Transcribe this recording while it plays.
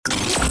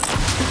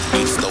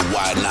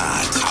by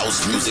Nod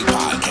House Music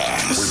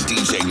Podcast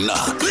with DJ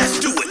Nuck. Let's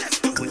do it.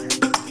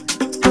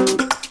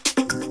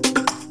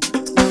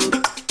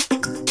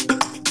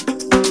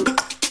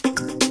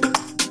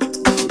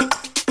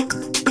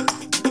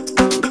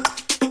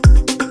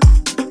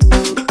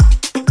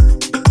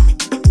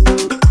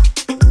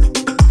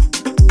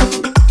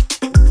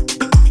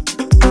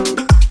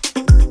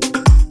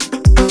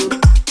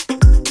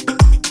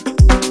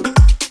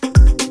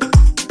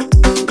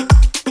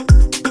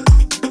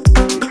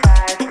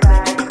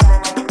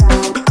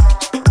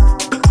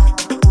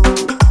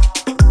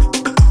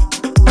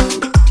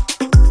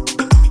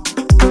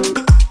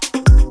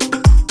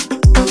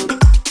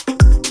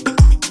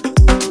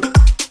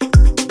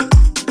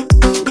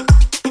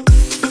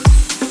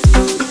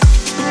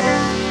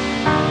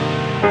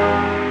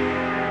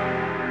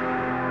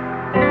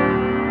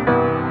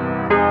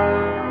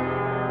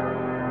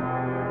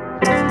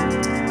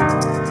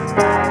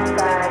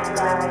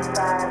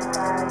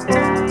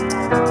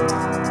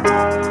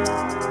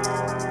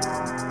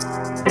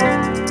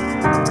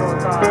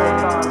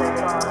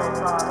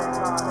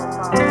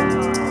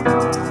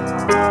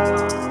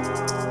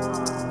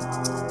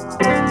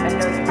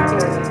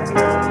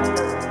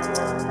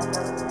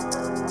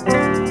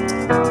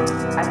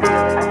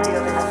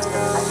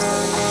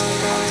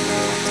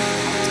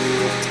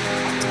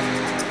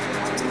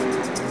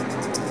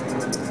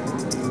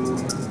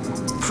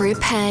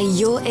 Prepare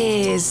your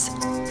ears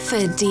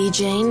for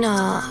DJ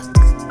Nuck.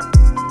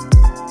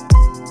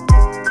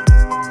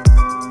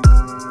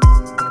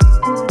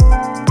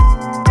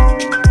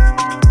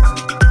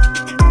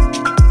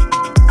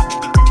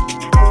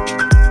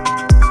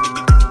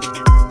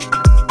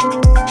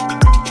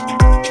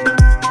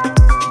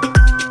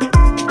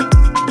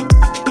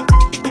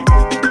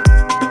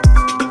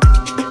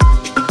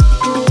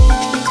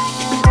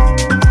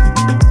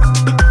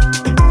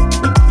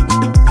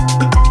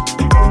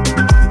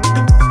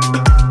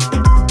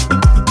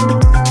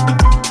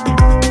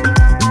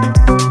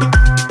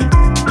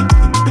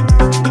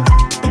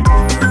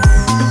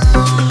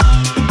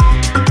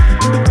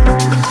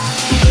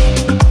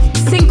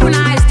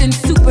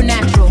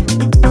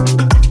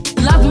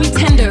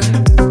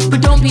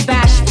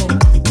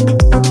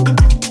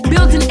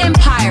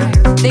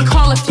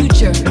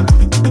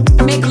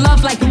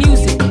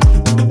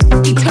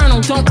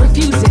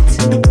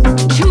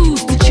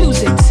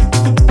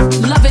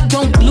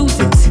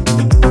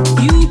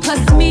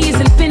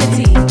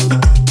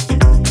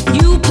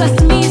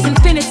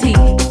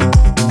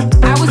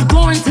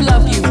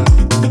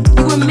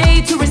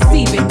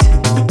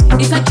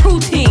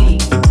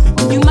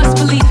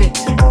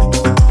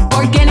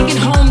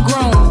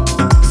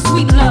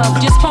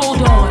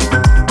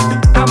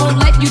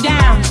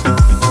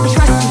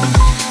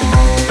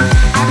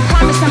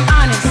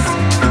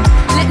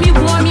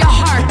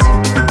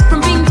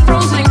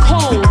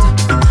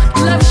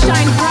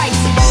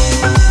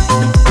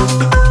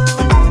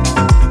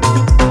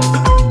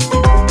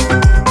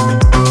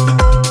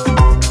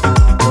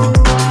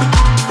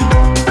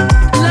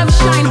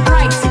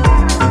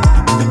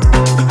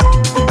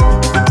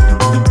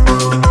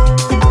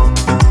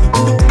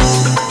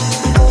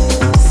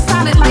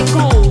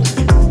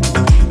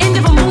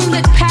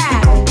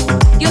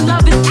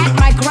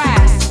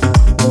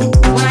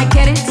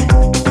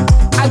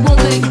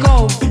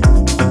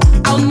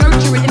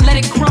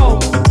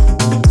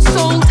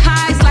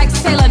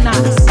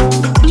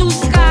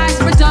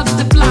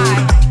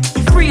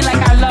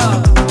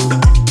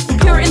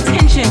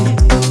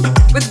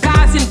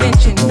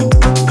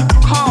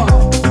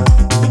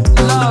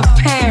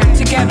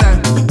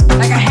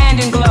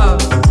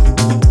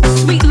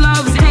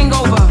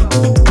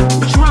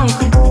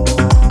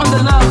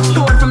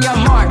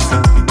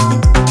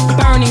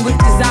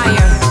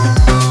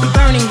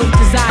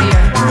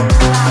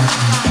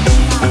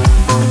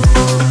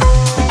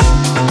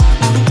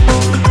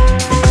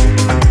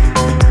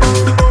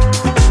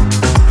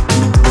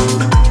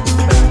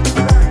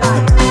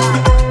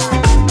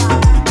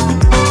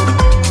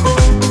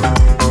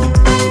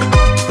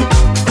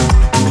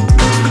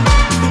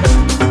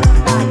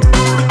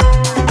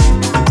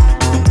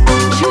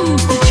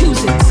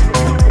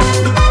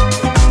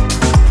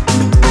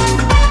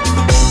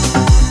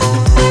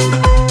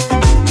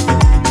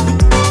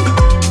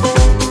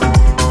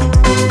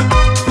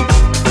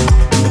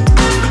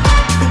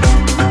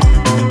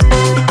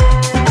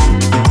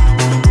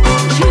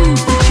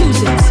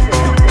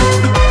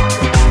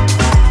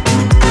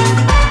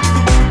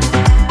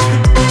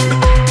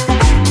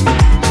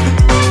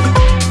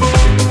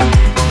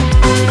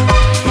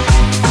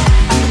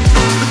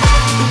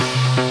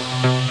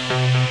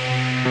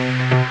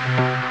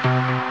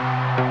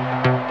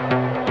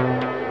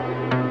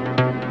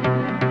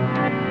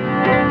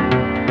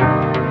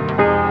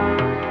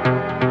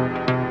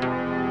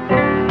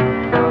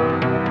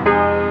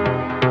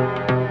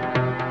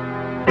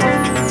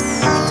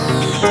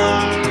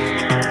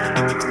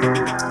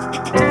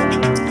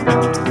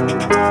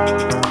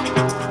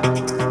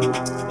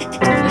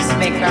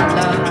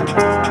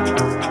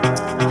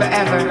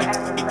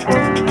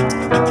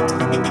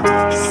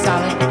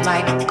 Solid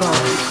like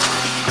gold.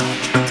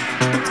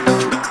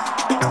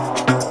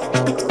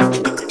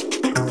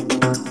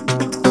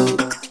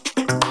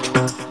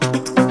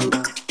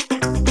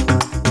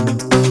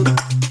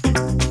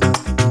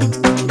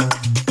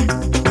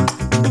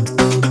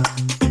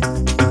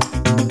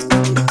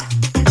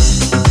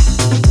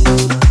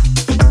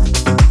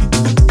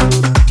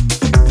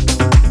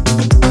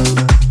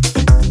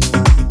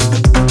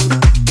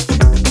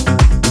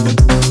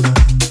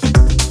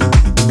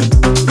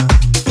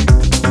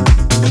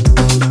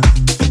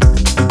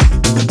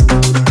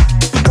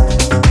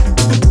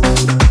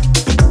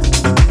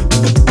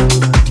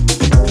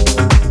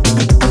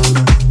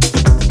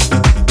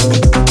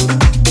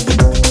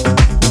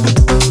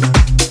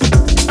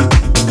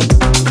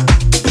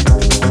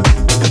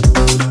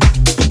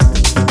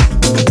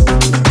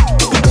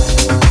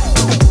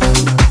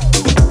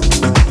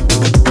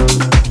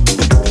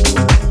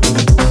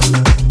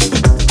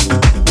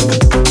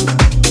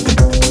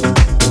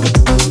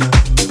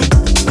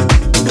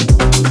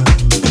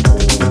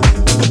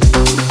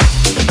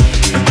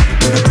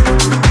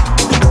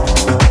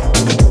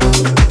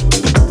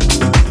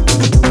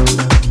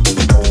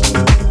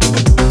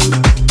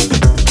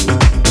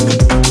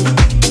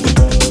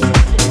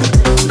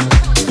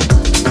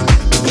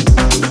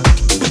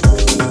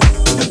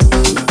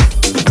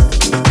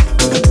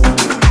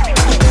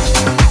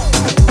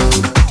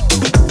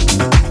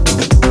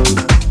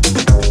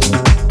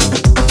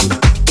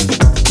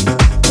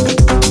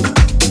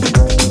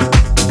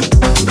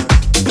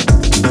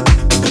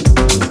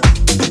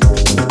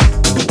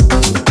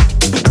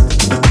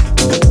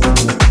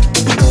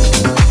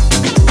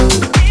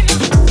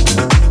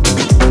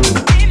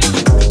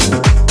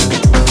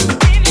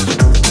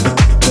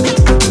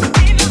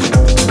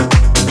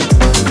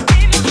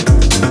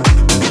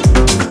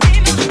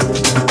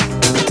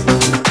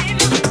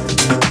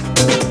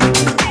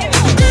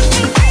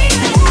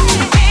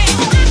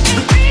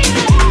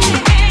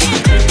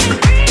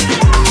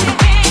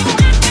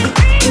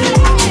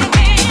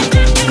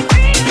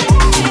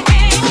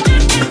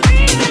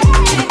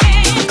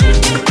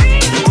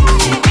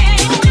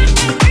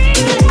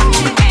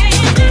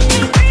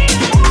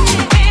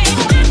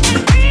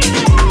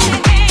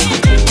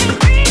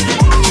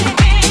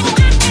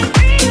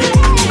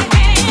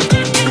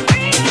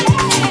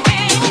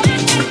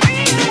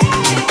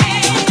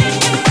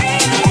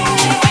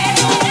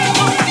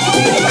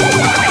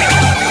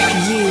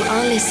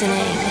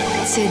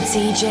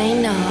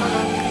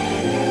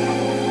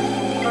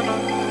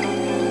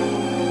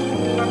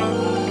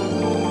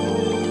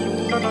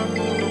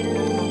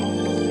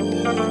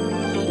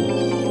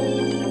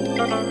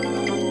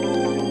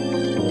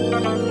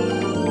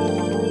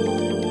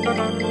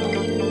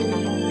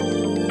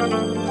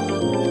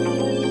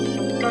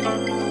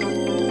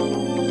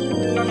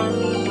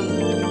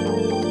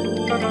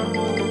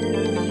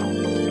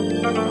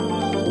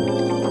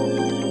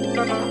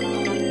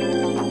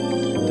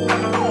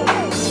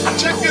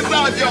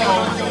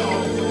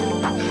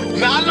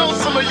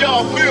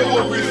 y'all feel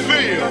what we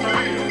feel.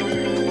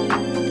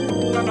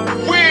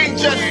 We ain't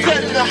just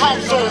setting the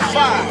house on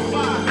fire.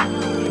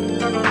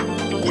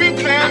 We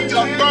plan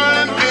to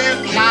burn this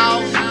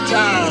house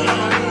down.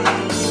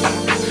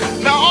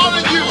 Now all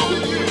of you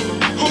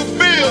who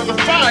feel the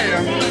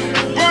fire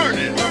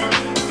burning,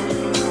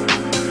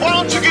 why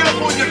don't you get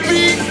up on your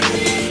feet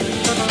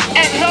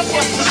and help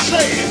us to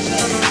say it?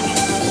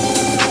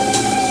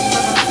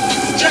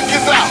 Check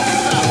this out.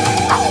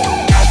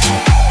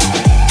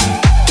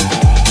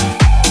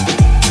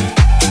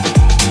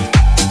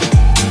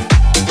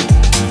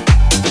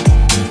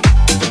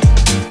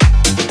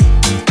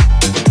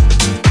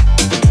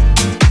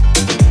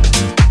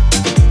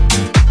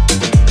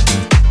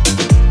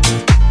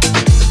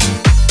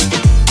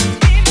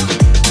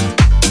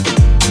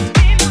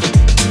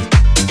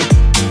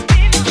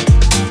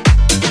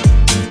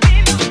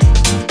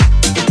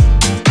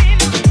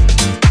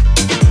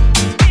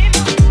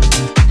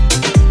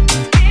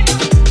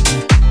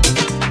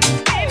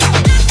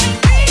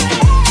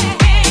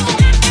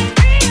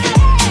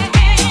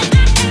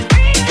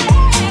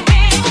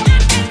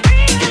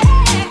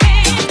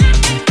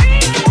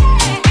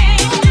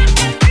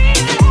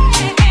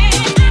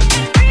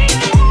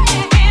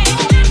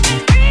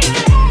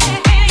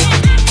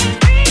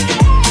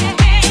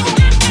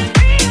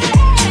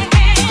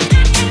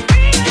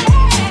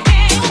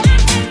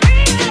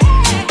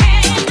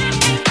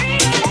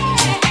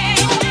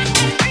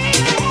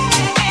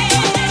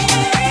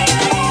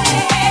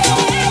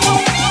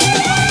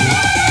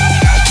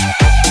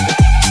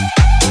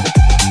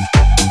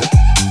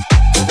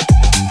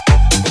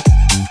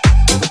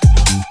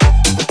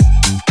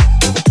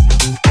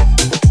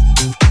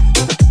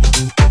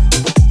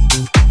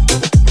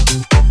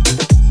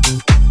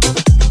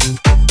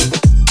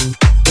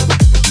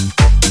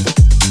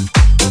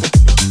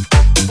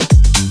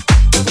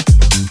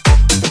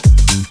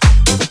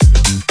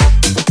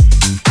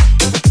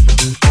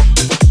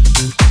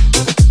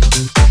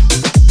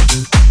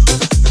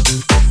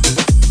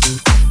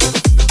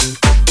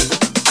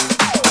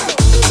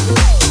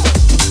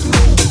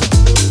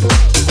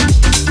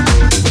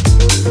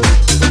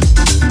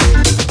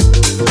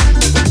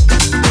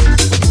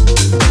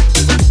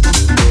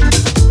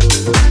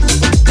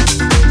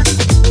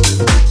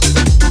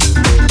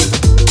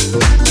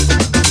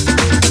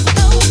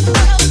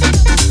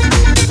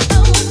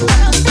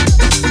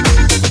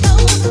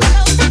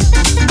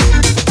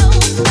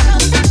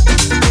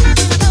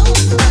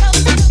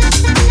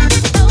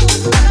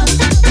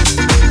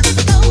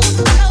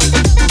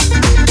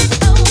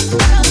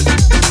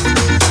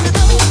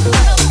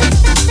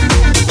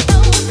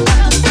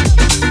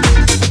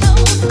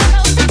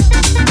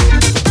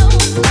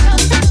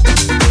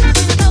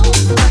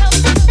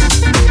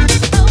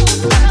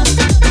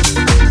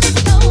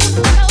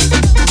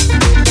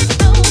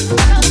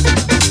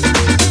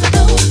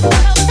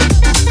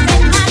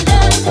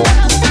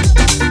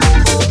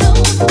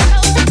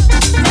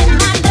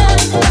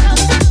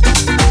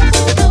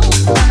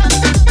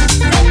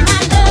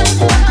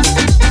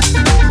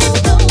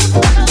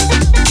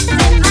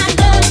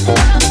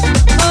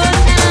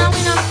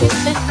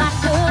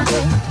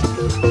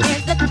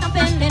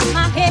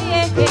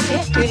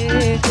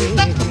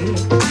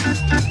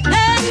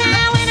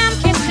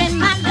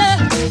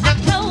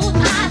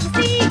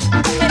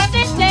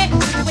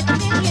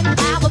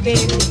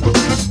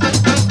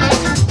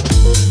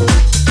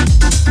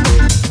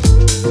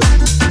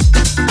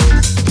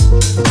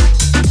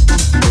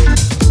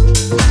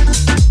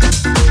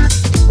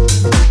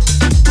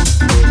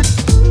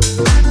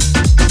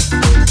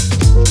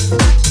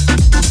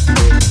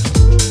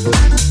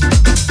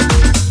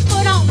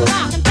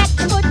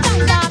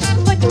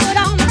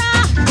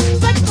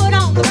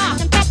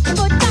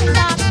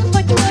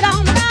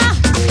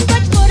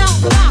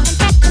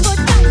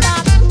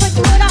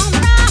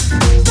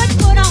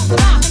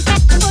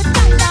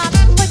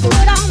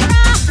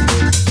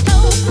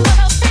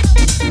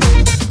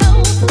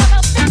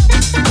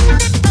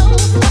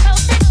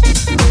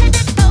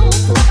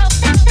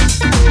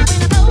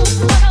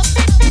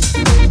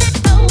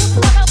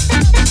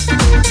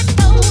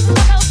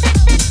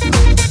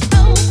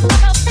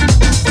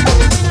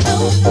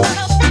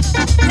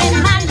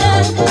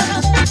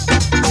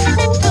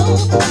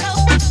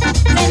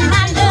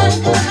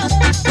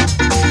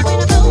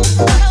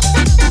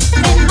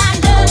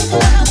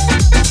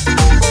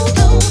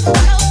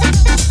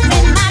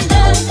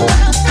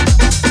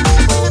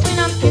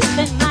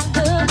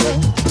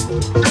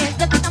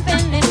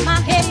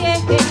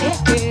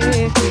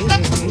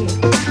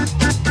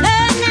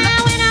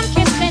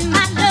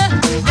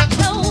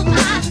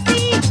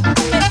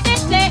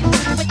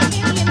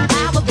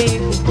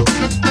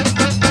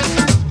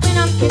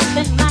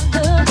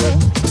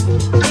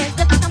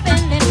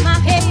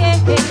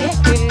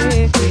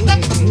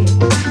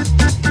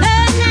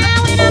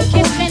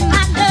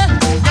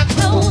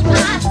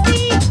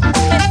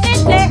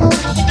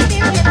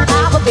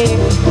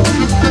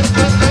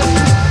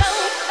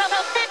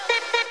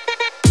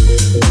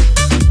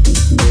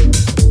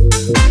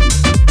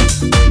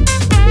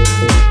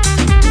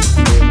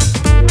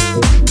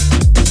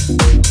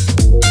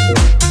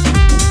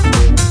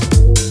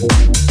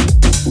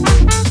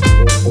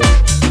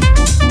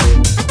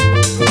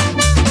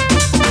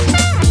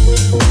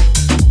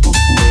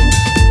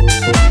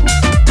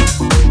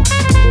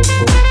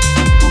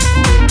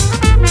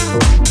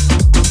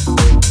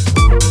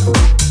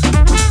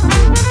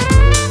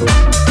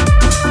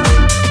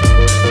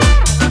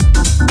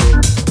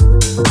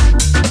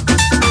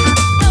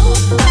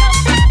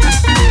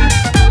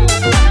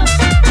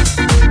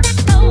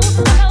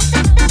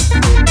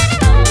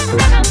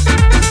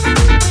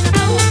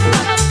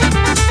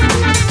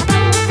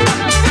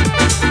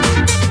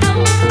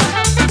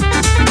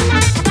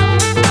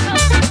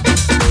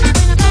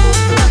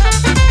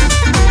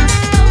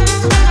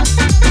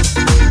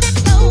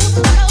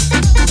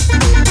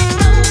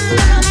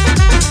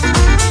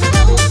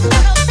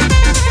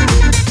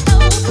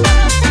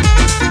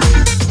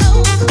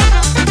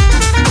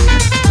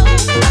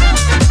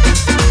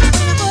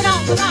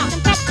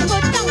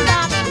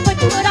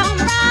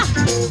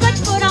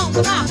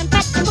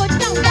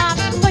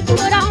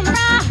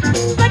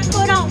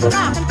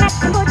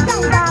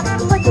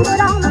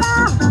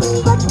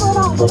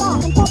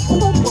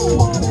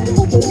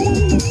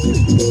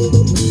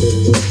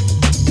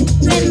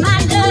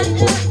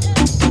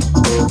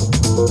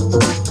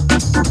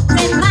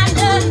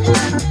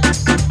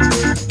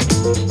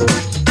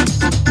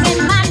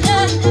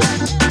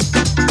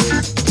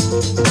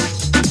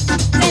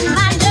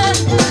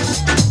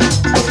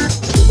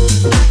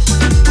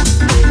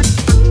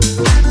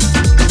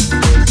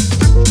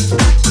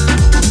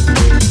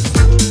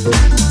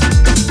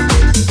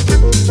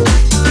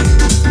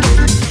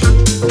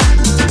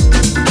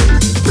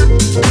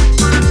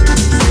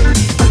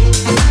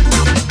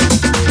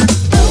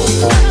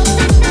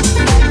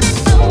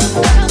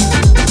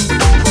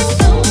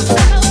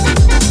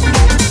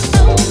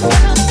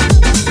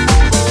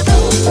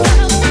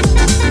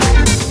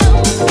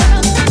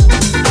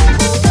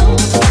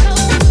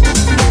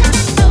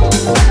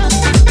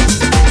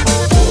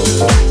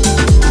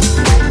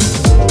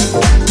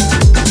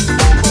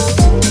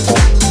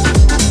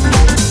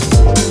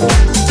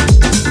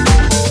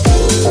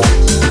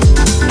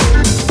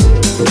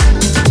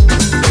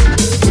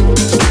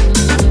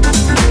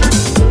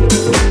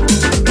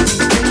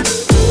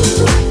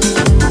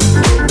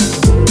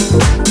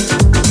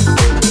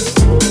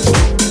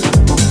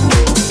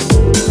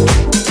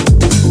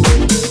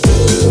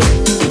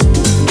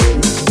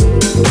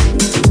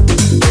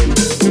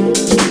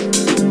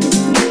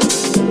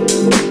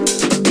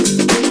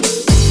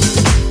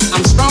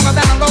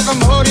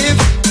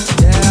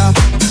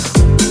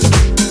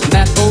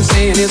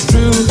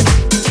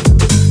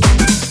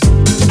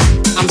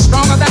 I'm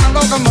stronger than a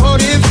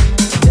locomotive.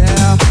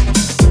 Yeah,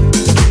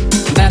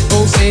 that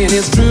old saying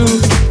is true.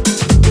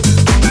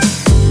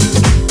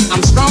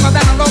 I'm stronger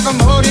than a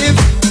locomotive.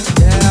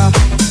 Yeah,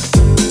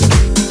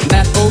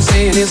 that old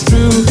saying is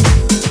true.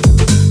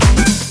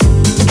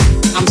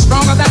 I'm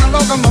stronger than a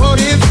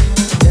locomotive.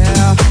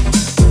 Yeah,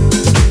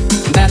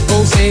 that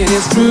old saying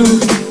is true.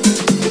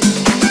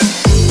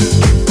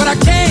 But I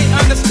can't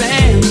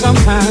understand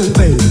sometimes,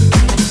 baby,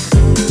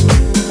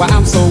 why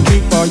I'm so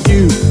weak for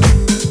you.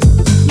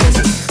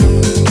 Listen,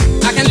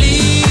 I can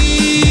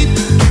lead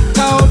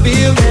tall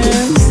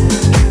buildings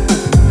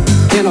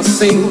in a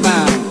single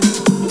bound.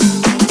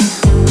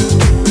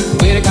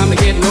 When it comes to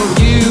getting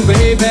over you,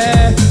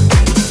 baby,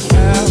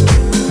 well,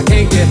 I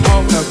can't get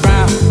off the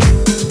ground.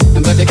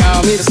 But they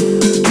call me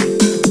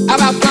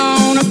I've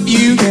outgrown a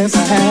few, yes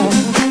I have.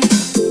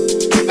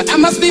 But I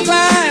must be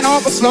flying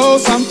awful slow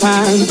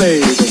sometimes,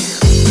 baby.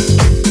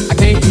 I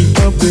can't keep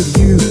up with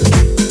you.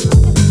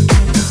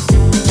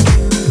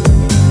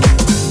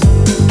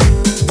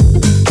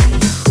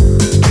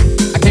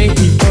 I can't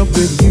keep up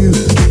with you.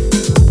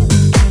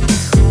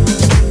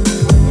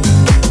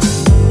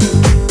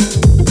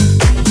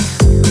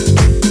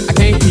 I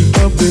can't keep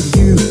up with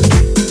you.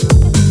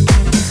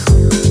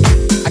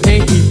 I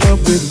can't keep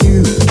up with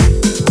you.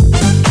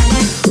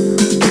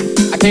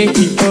 I can't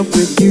keep up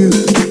with you.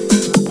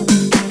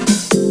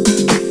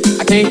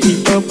 I can't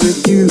keep up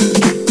with you.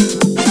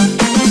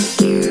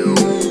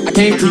 I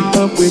can't keep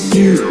up with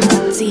you.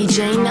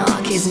 DJ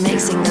Knock is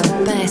mixing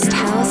the best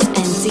house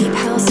and deep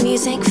house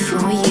music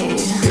for you.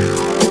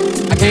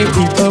 I can't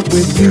keep up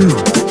with you.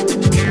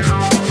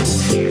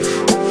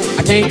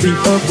 I can't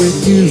keep up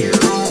with you.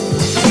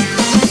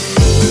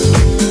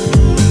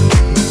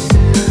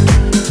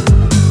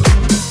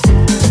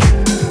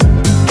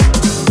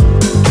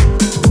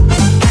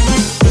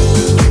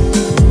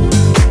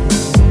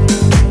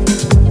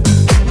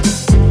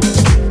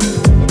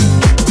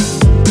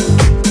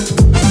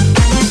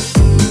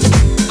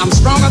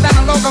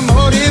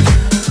 Locomotive,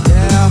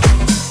 yeah,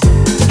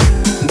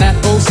 that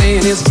old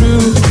saying is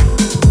true.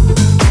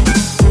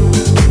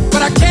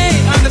 But I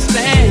can't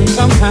understand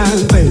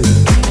sometimes, baby,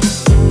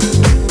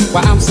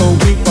 why I'm so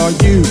weak for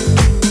you.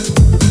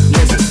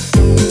 Listen,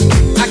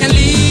 I can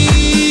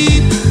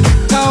lead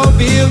tall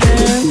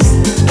buildings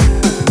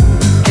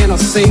in a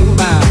single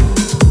bound.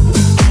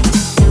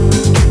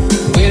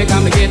 When it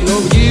comes to getting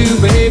over you,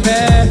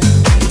 baby,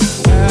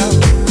 well,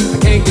 I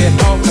can't get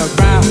off the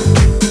ground.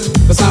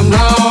 But something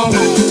wrong.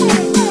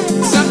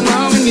 Something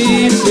wrong with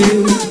me,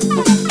 too.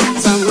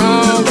 Something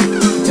wrong,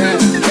 yeah,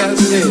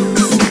 that's it.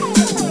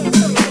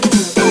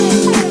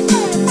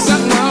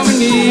 Something wrong with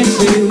me,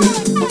 too.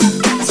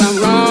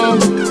 Something wrong,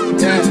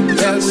 yeah,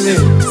 that's it.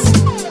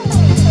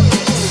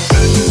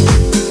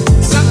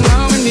 Something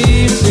wrong with me,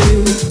 too.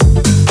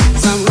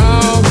 Something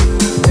wrong,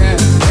 yeah,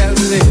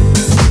 that's it.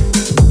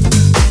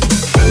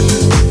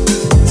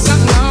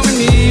 Something wrong with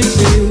me,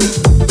 too.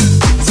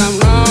 Something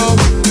wrong,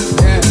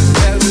 yeah,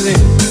 that's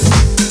it.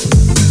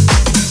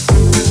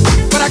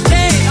 But I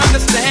can't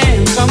understand.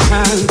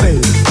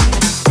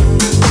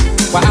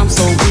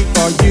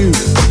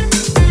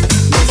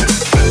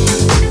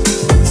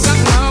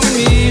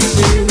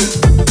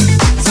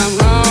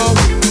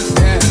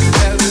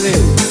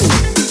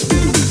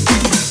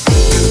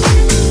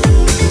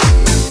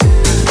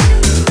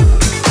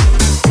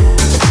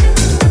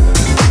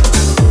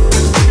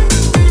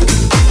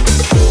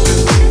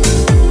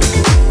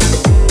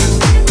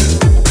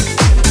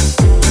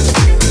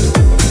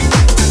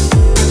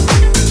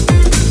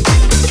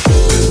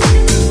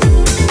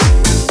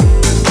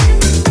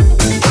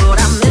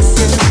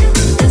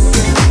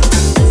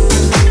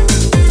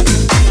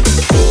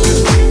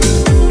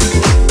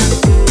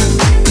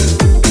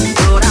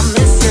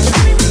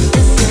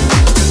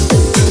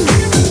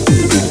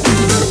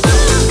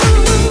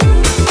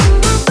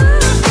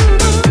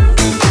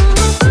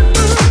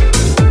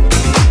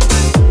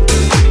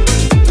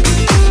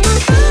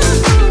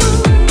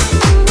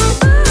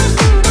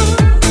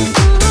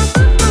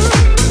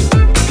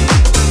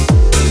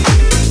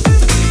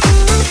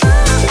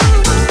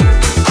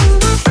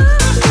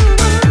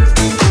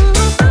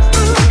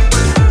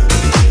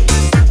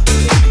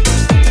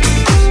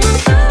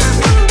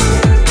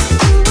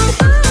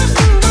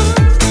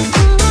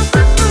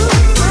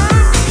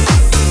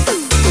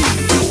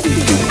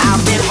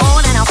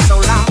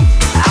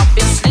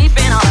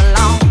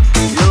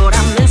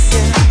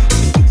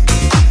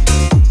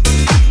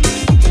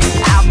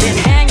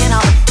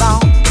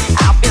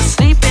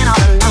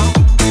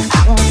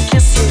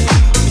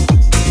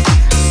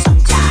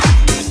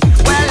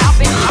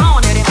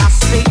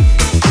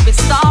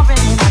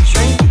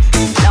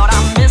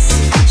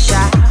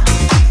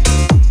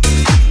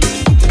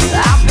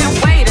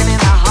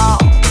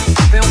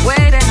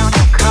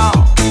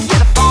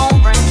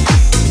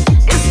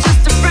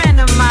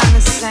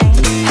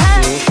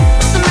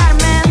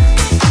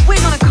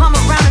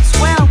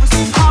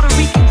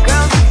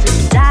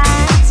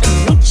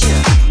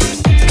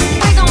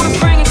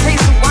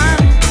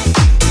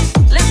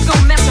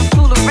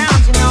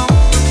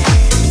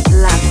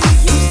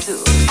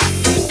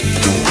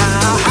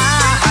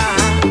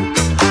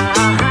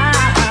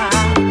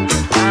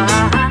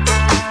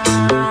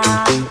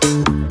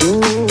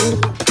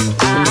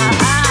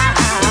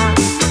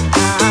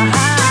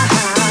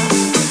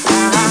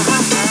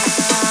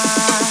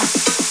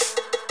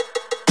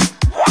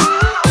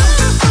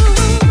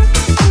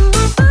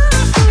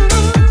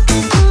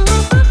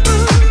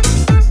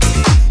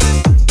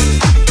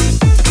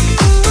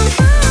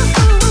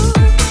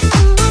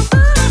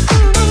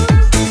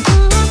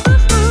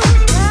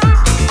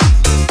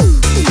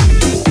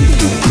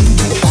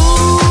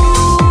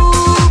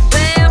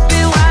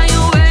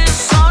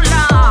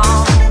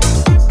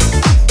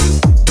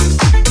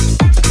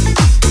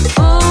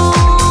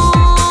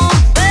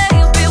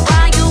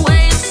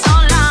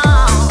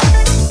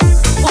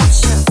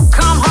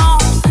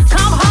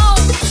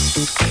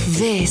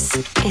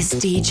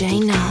 DJ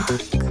Knock.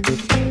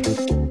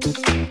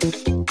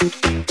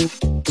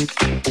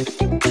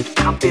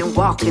 I've been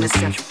walking in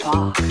Central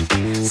Park,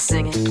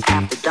 singing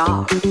after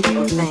dark.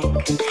 People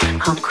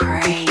think I'm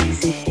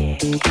crazy.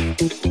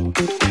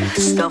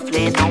 Stuff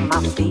laying on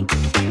my feet,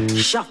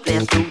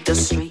 shuffling through the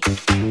street,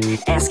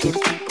 asking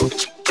people,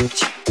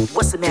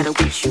 what's the matter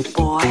with you,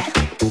 boy?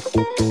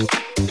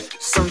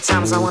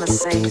 Sometimes I wanna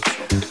say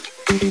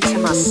it to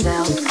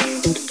myself.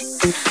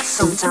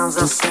 Sometimes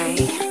I'll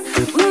say,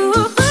 ooh,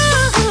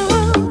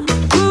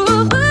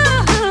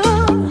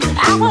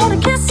 I wanna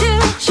kiss you,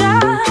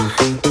 child.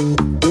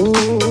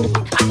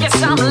 I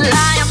guess I'm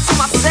lying to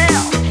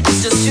myself.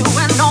 It's just you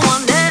and no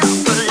one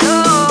else. But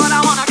Lord,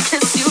 I wanna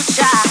kiss you,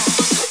 child.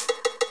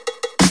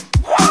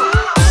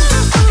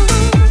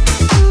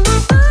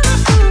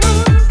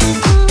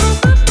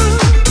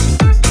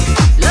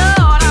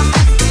 Lord, I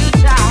miss you,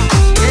 child.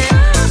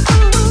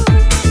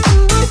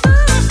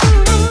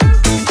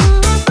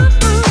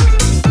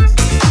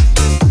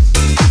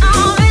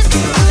 I miss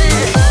you,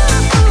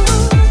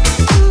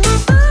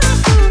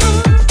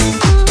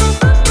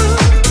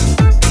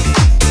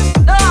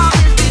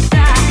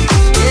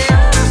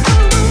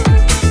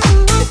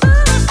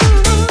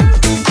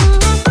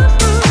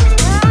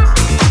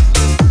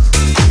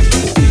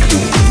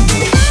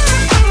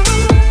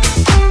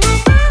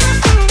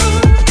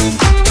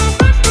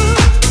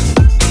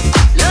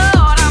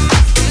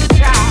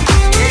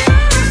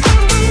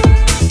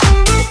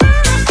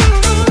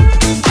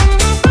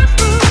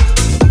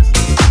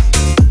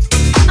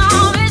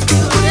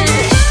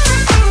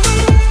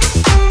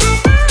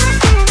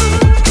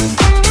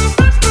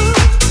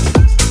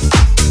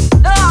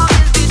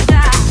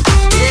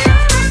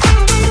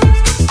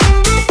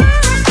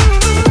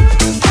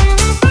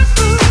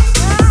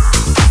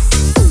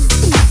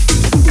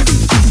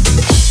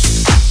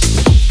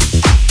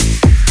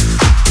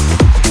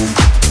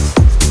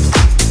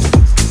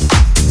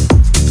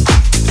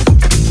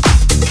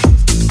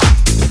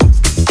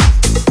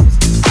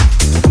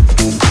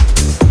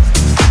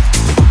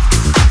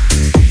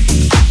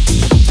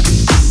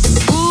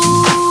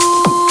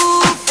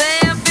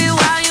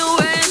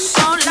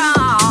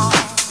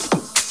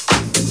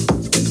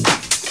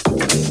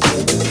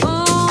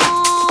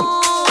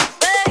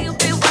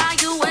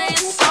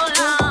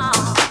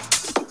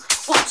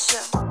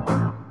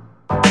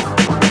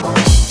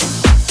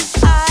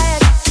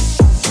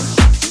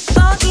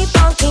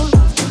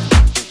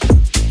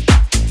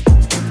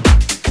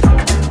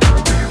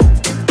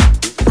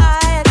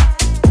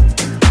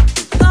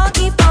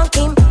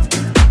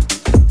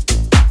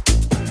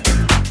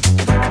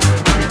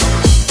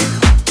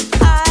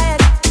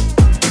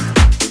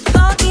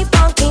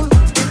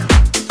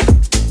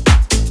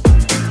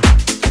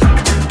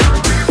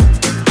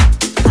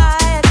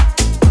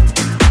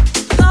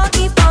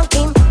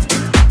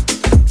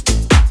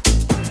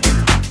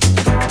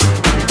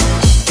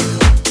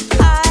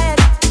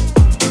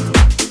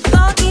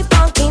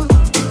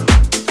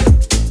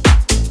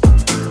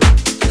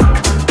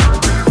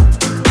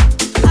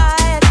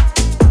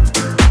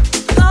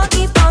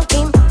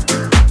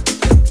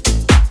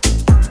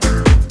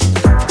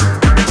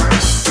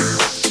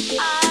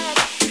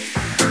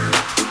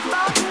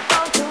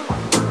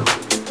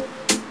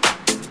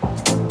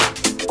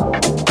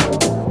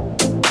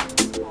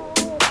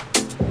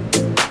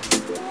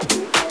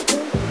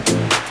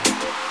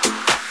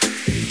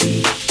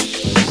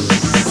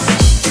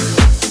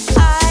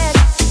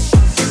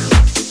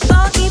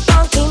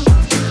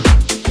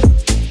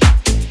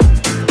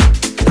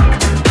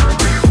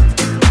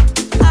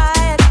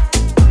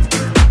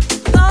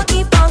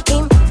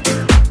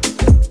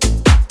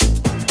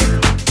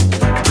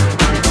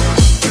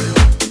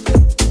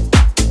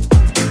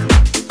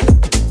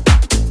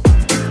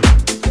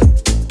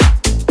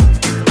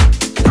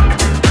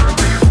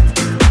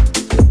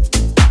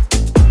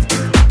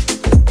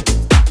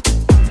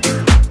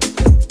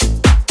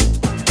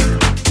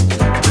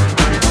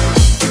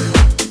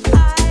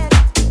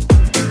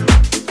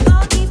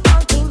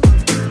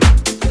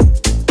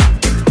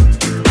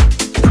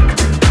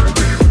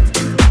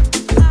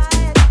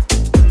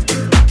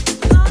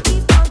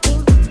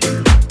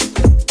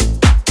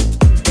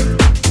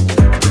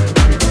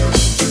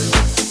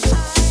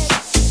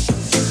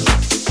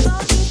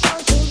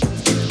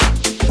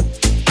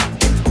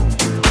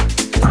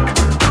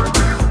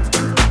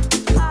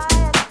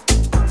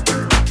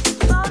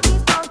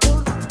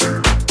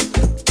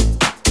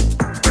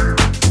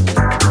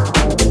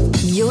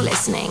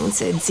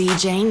 to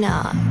DJ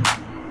Knock.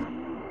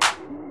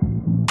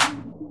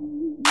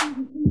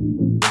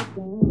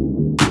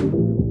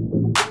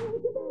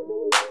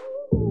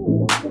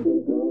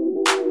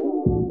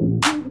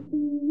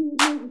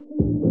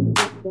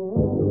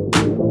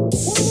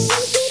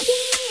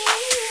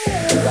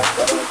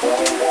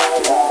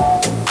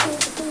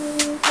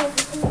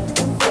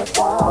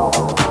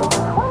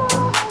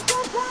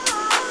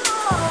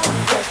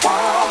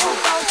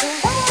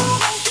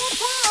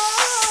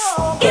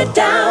 Get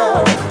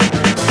down.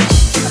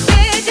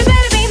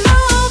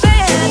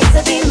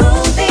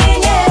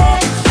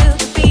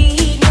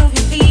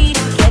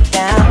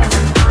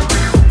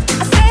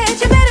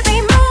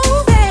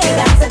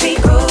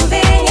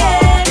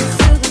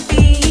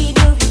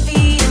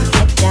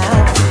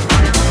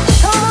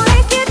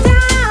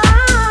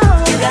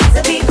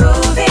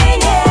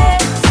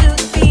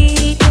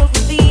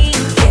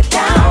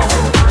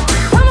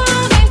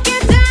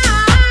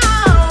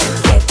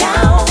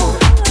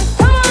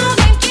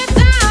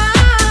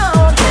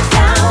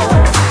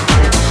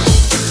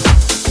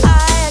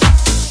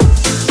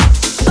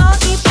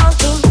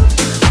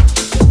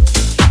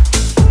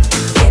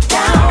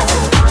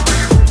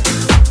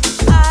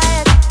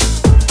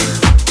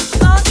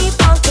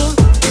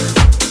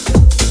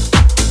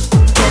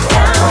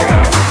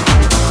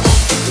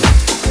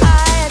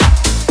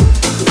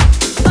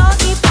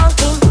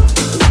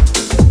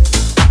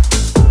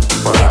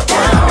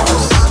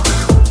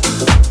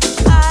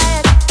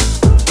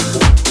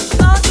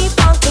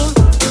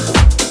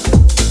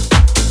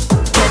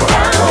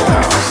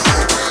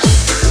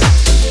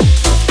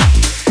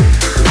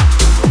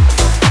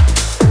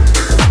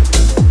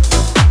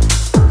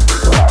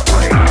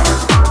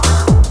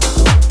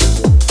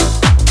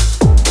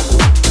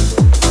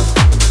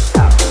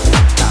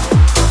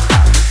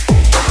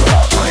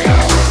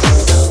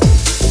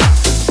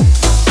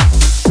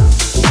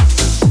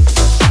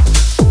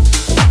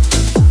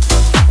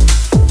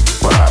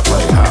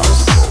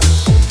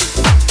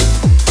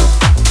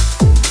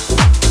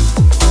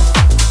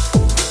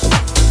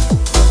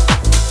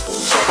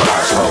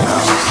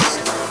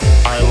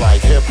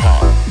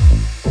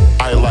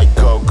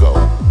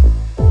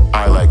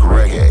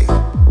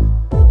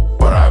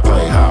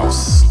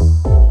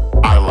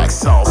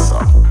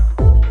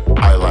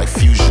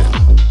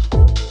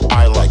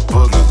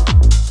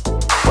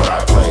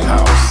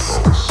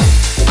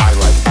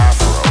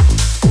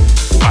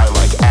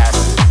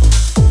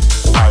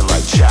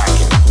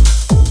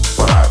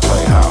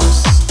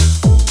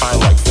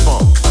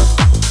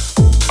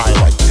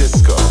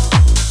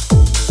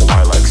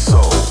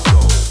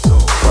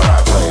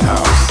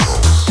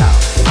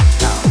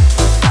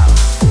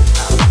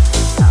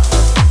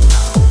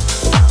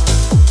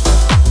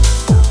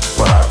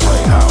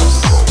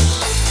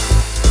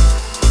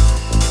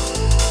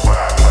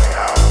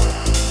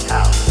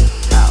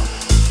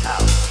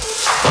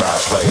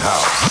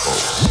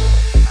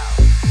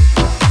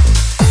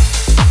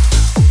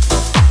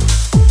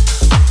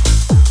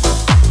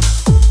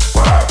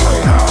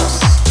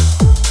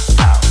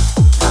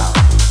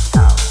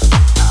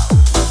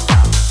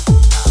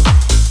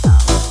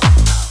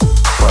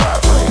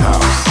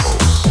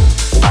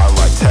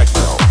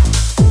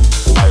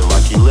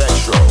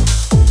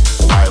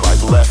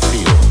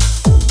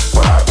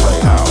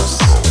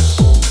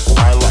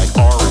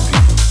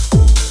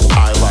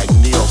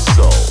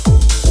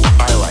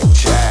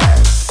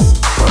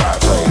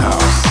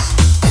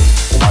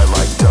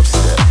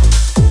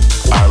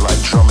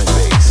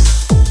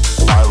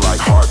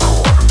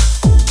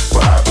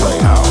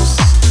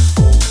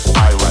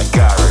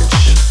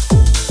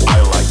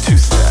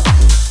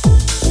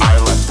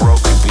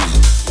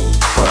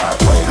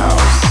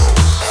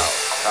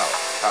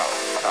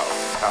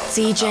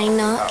 DJ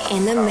Knock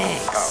in the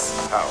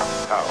mix.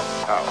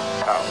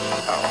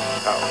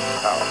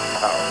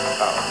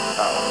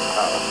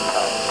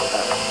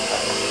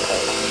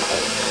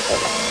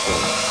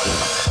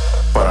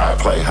 But I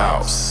play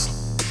house.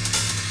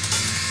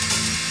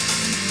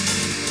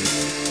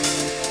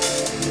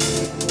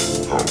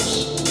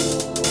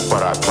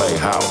 But I play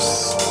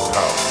house.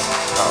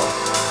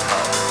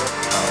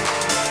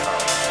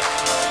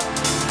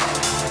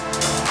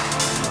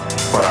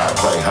 But I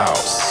play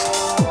house.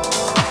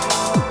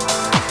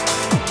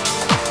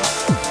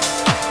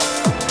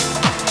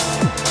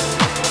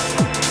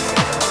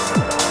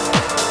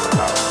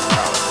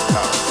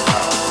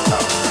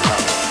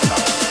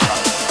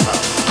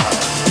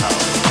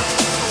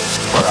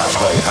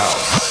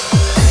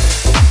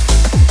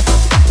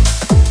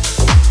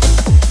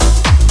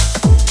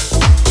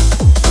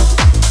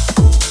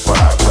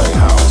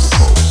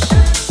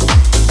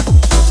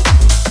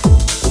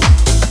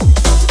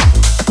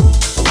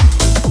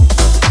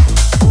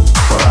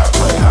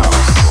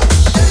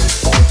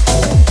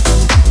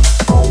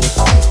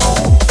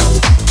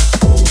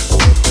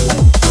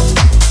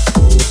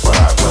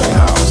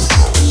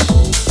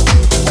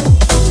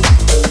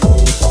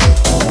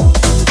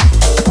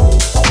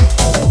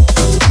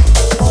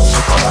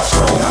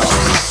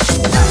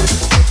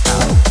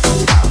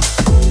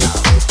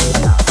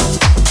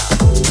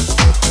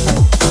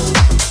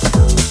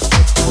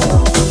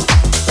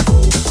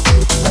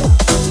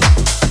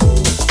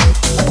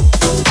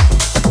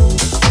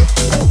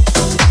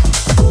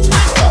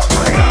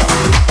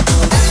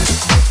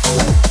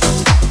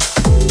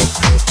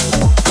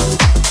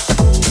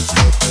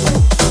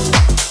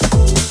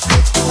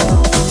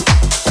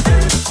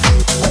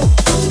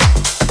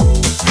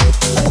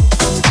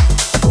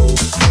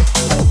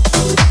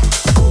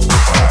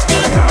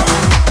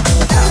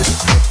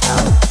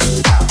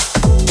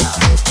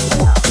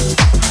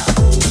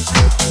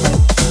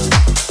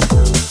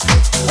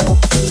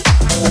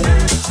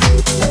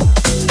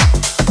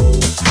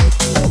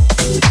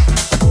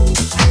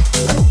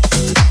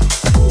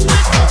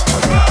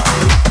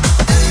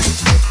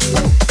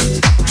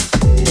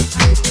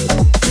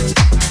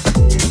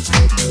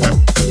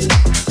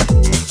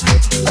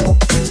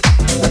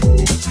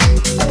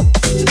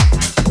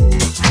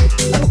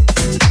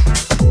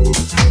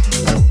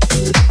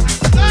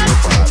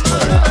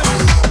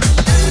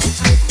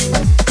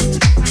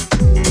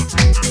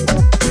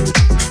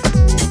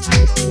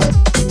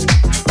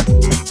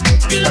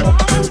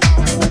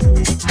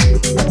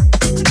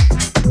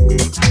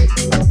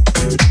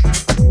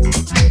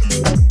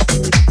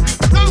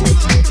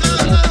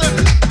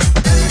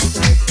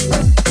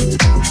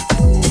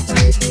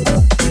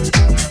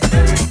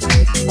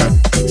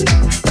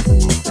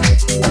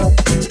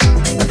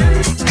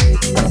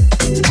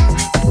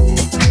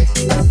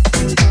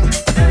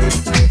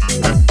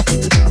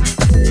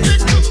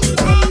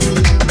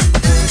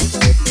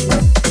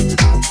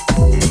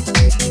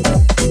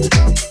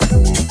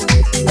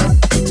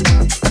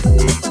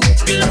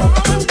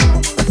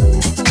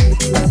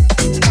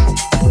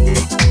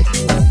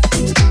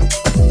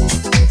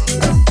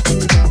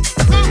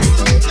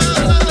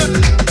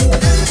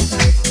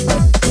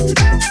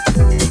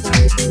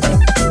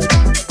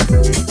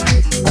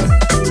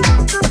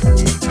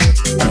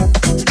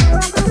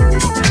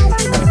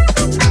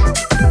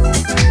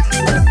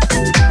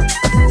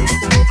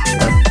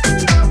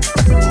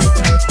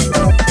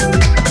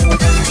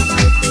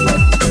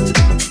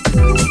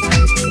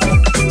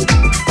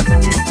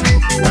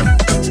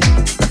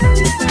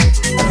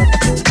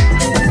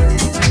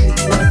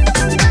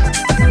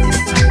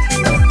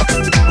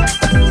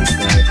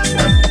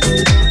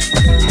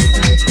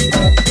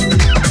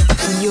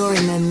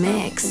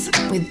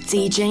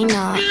 DJ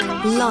Knock,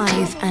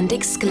 live and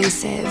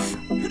exclusive.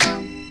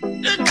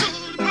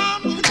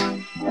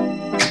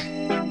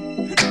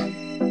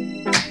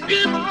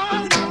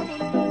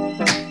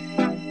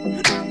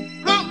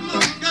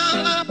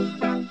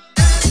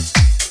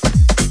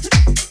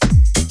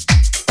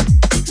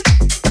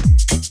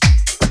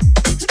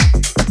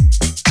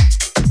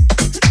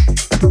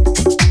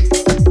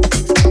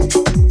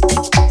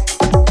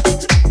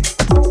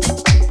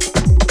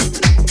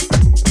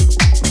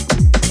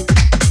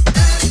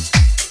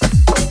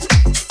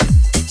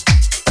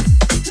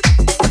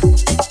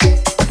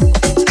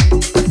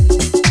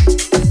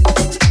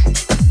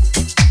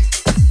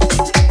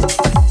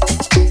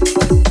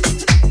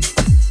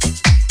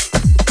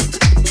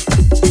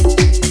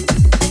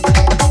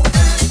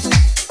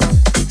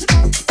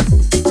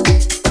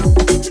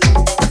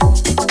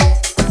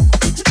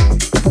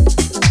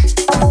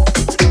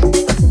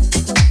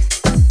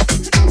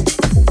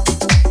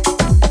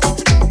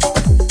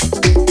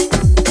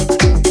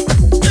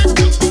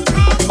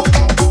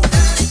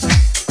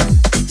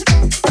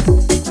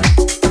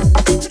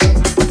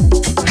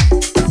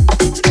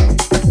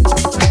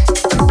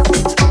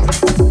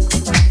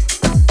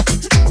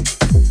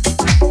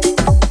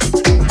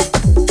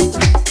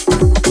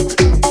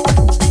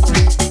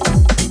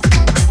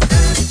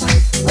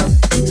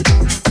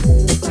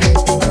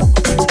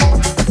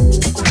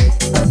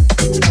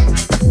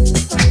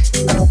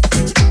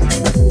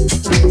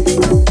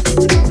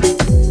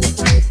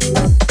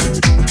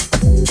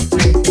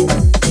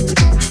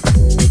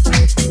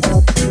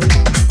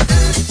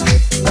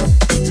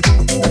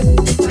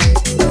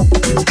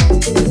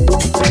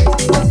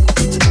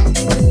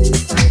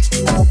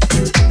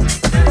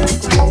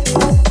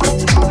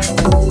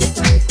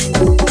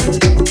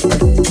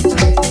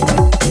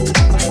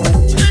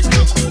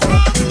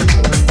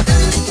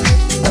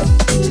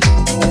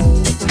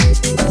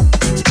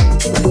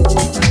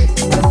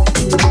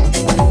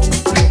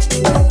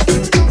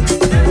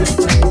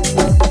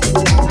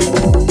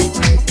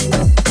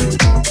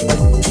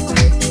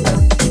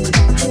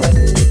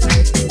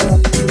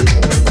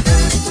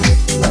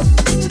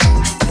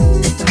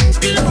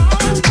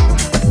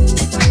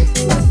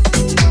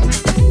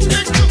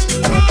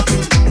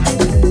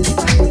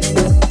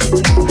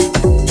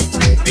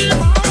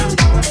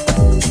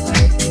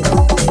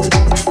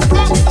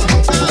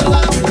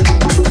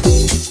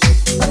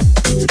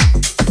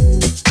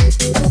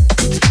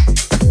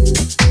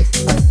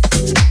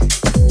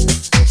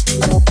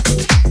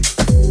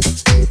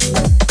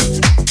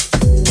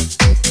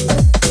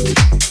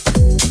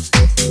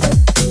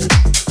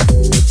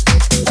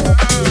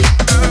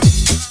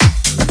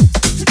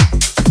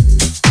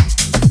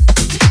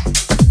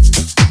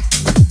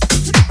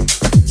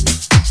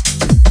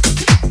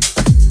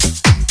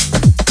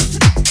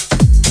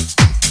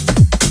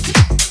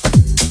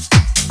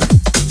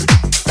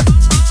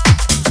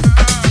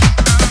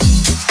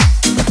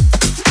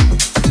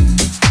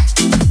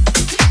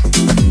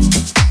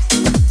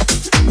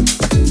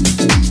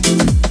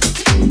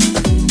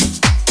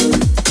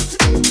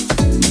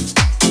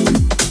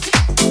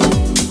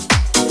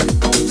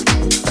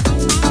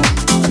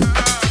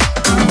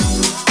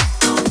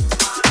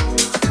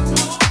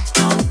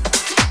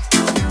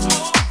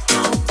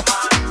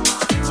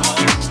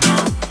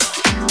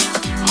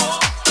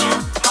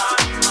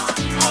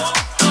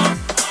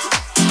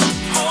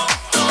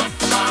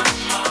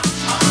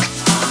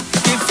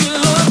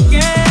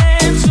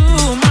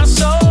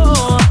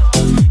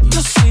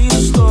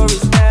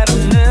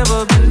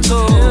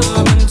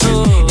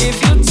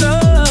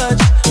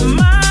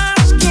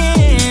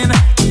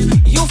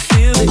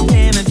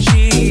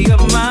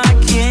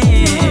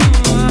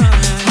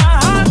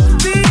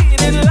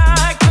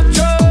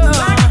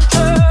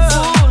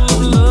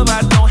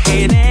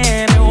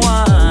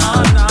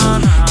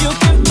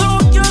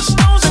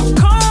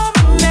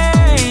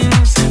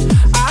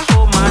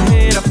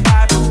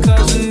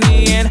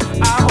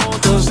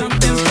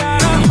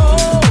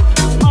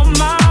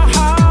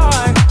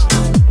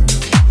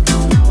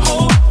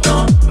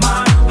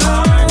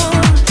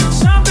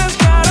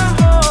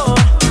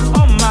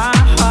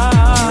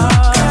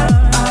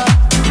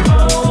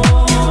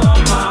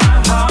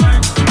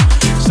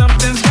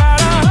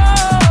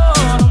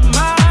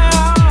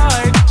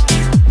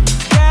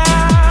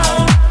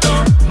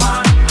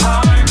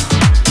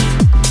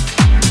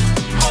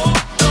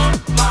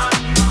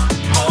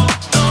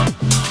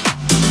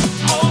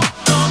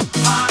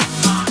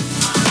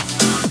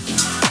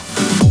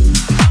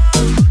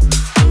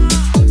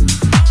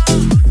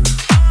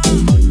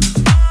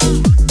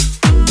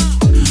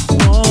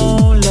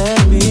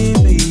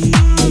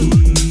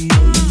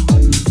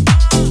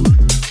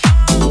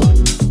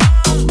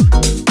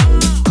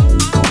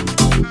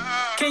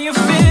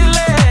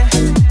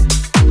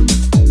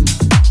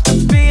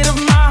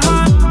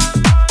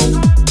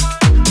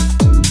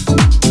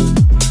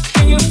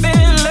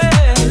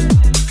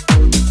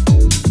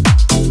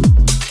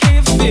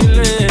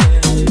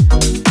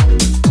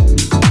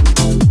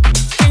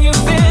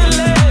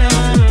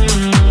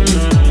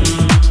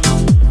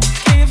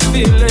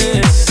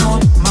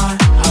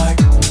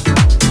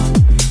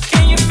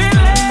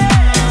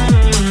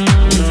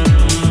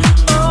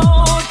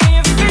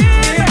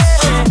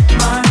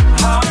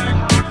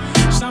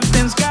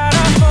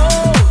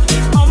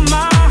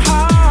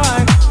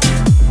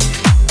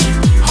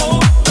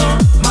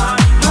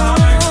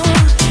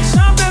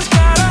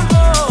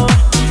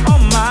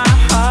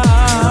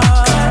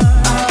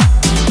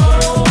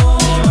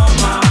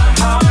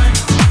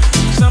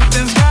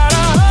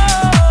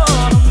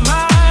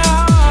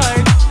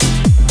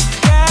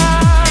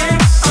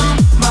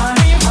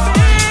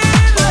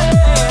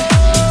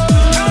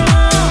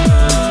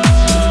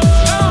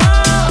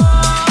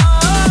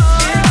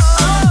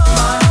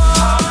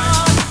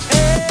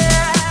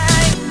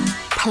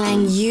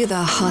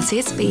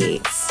 hottest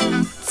beats.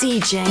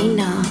 DJ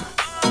Nah.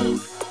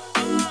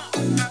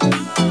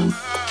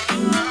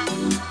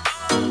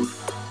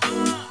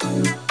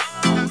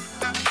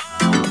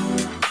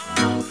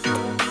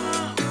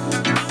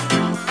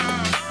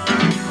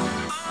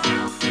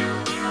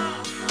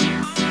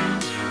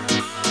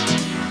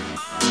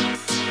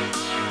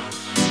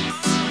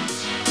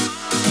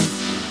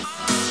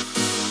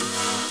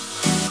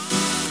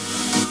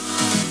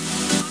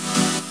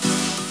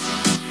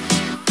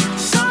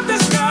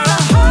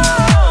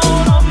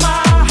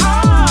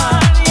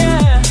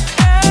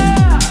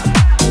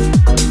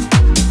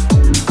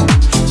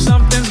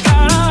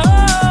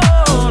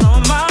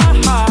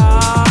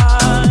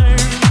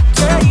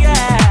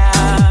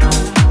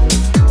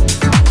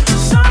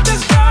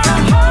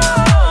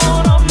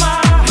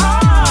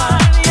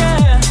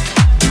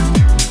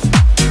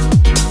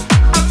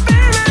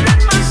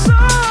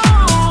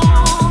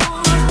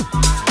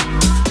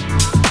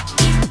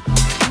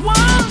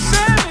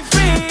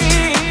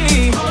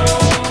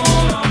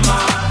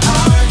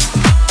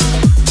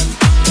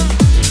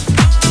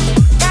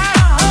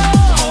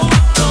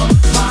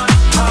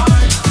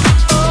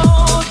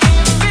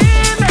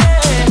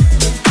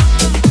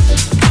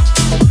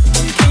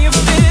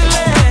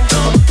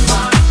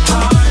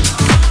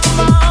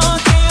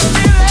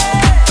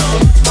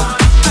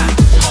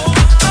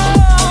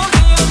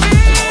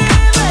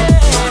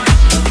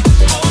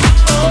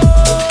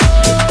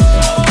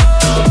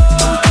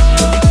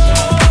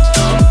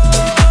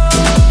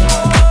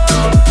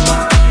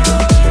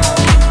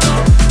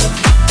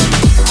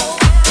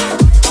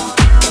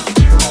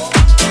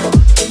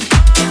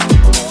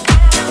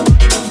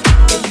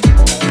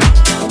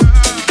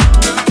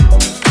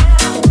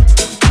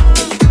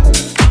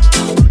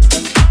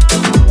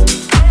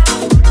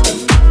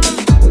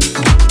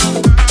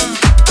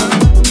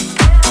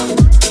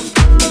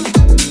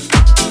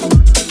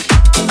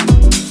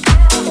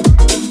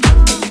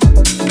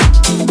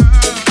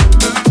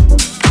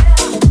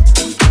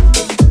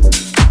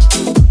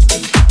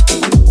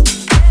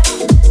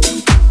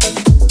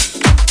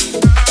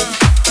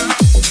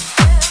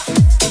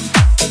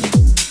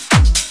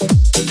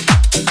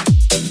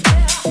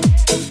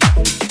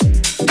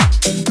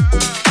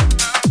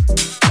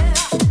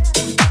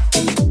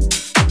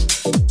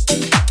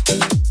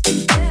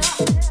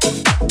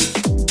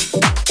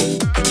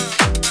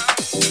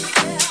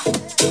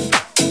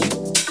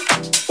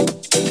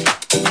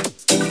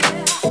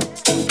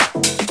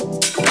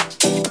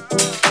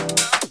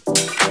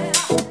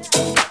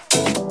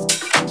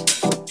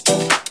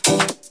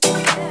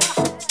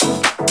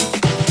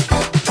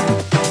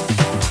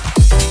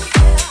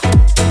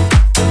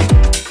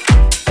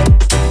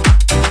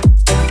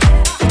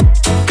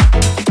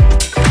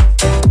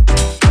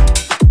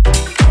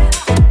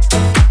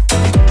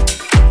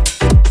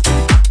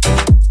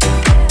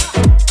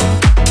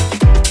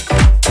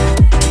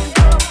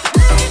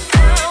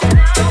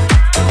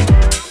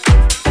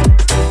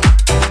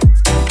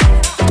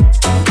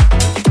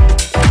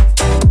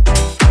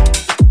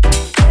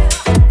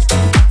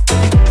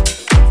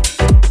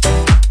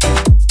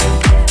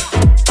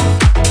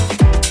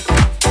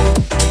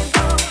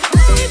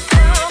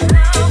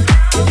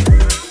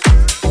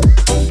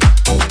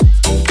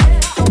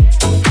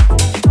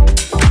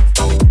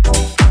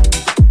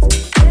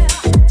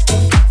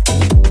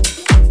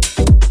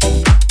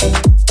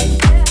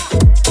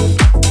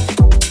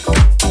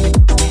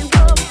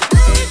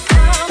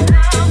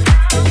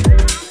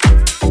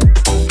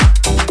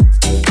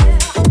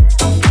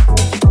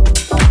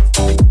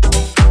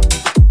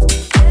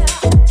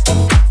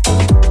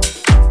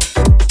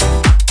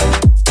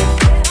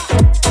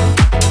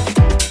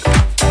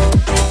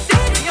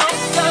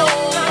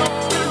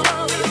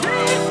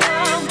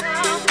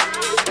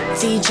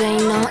 DJ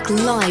Knock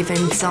live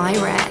and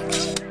direct.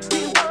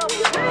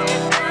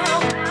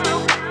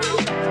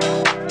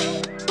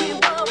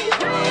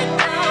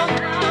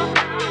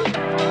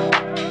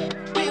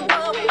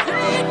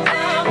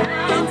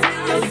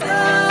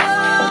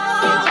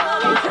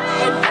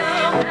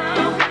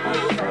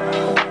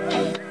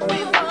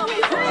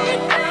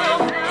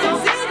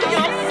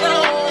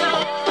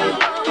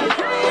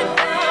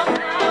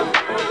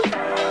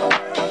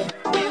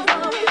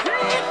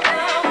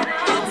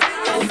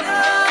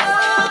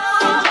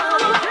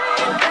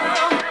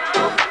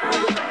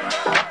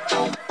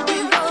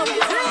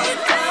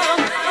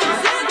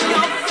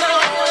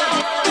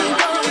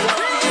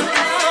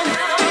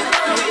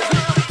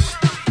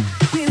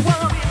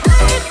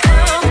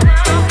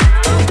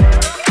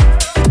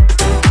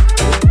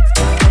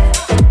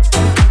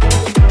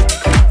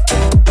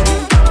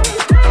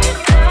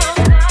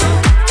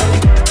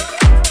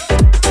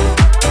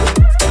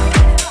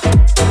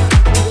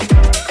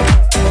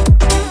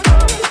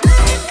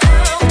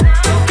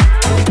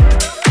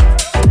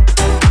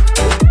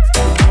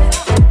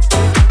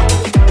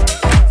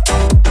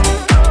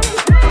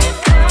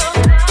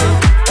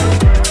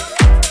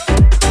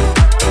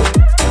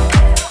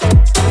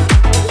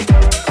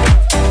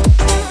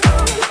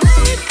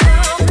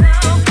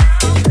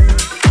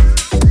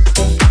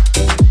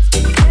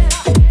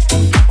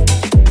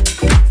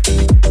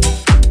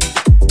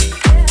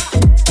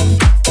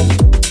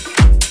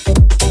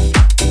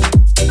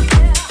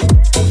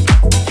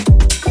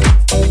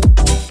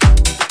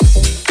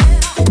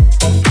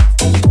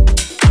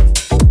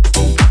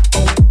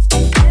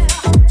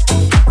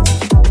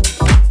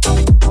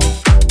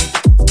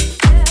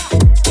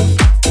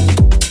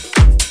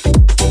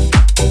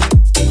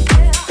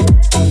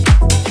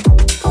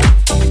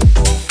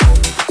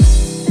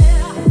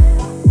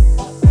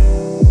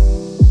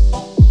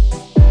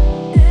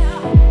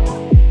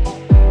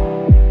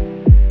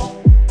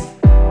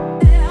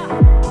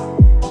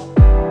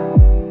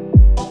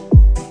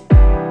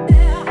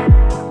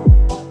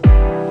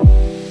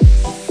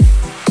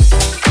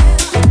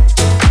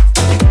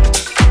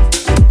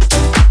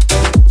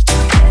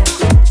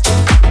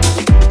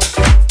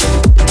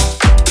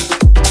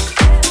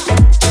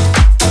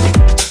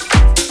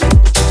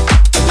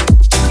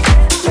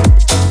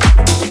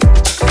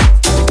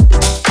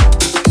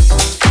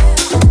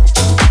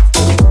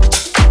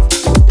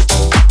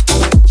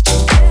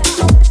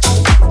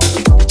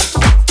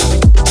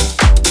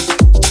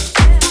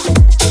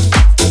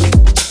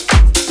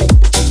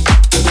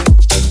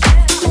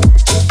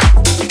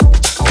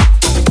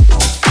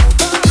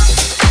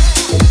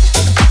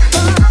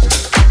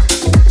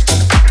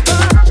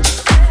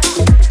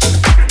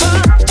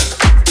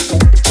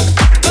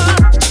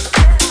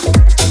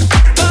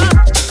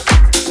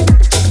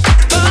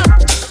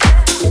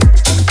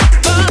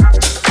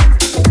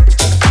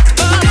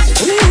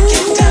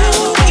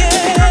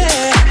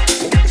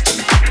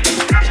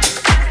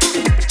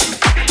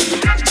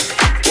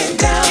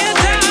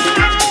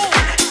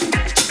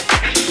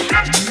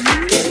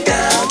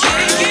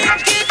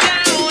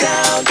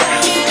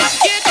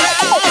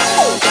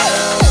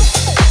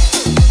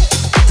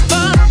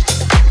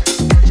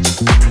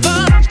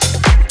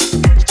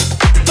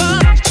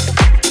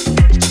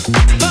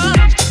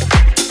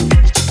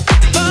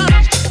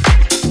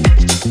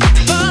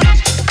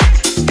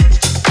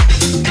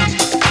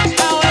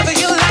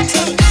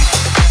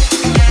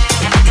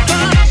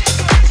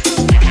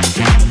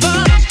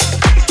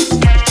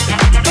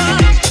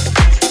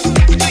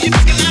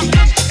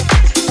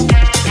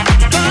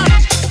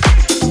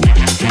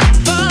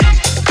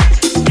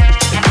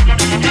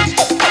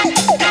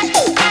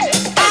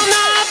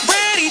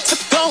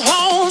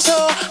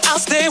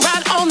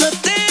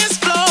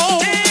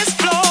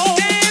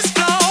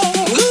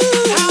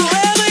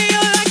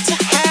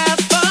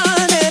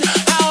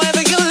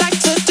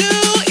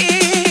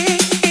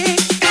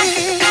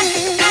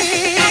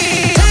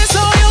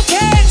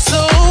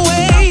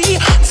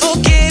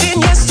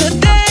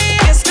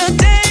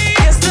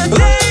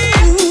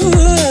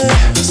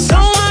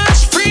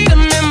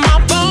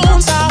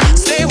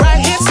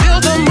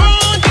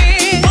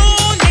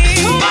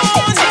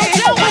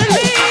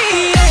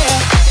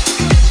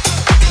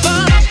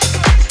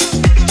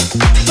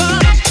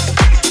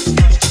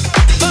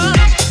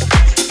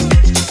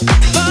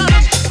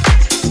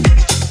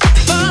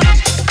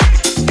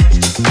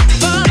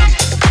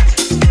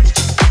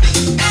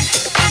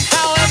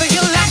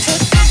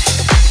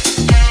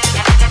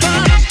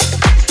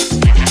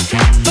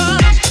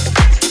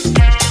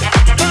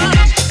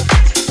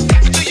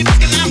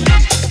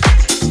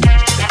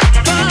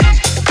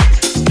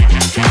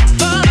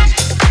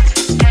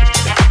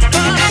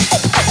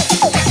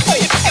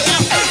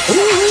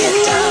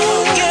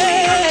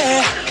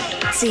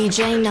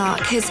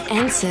 Knock has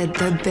entered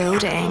the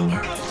building.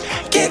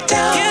 Get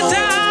down. Get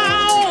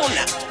down.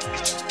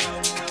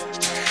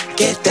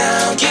 Get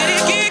down. Get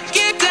down.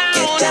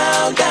 Get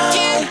down.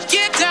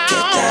 Get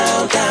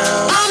down. Get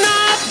down. I'm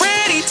not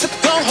ready to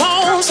go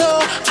home, so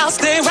I'll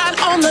stay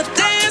right on the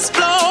dance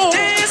floor.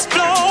 Dance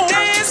floor.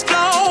 Dance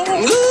floor.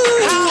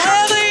 Ooh.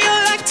 However you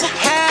like to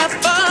have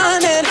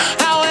fun and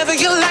however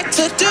you like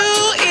to do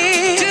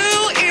it. Do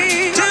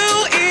it. Do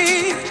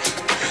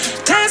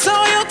it. Dance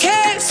all your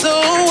cares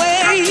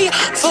away.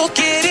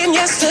 Forgetting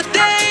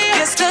yesterday.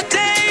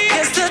 Yesterday.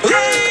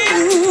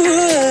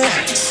 Ooh.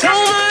 So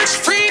much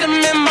freedom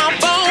in my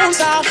bones.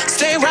 I'll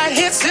stay right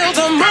here till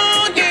the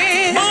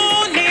morning.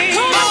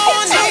 Come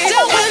on, so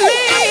down with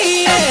me.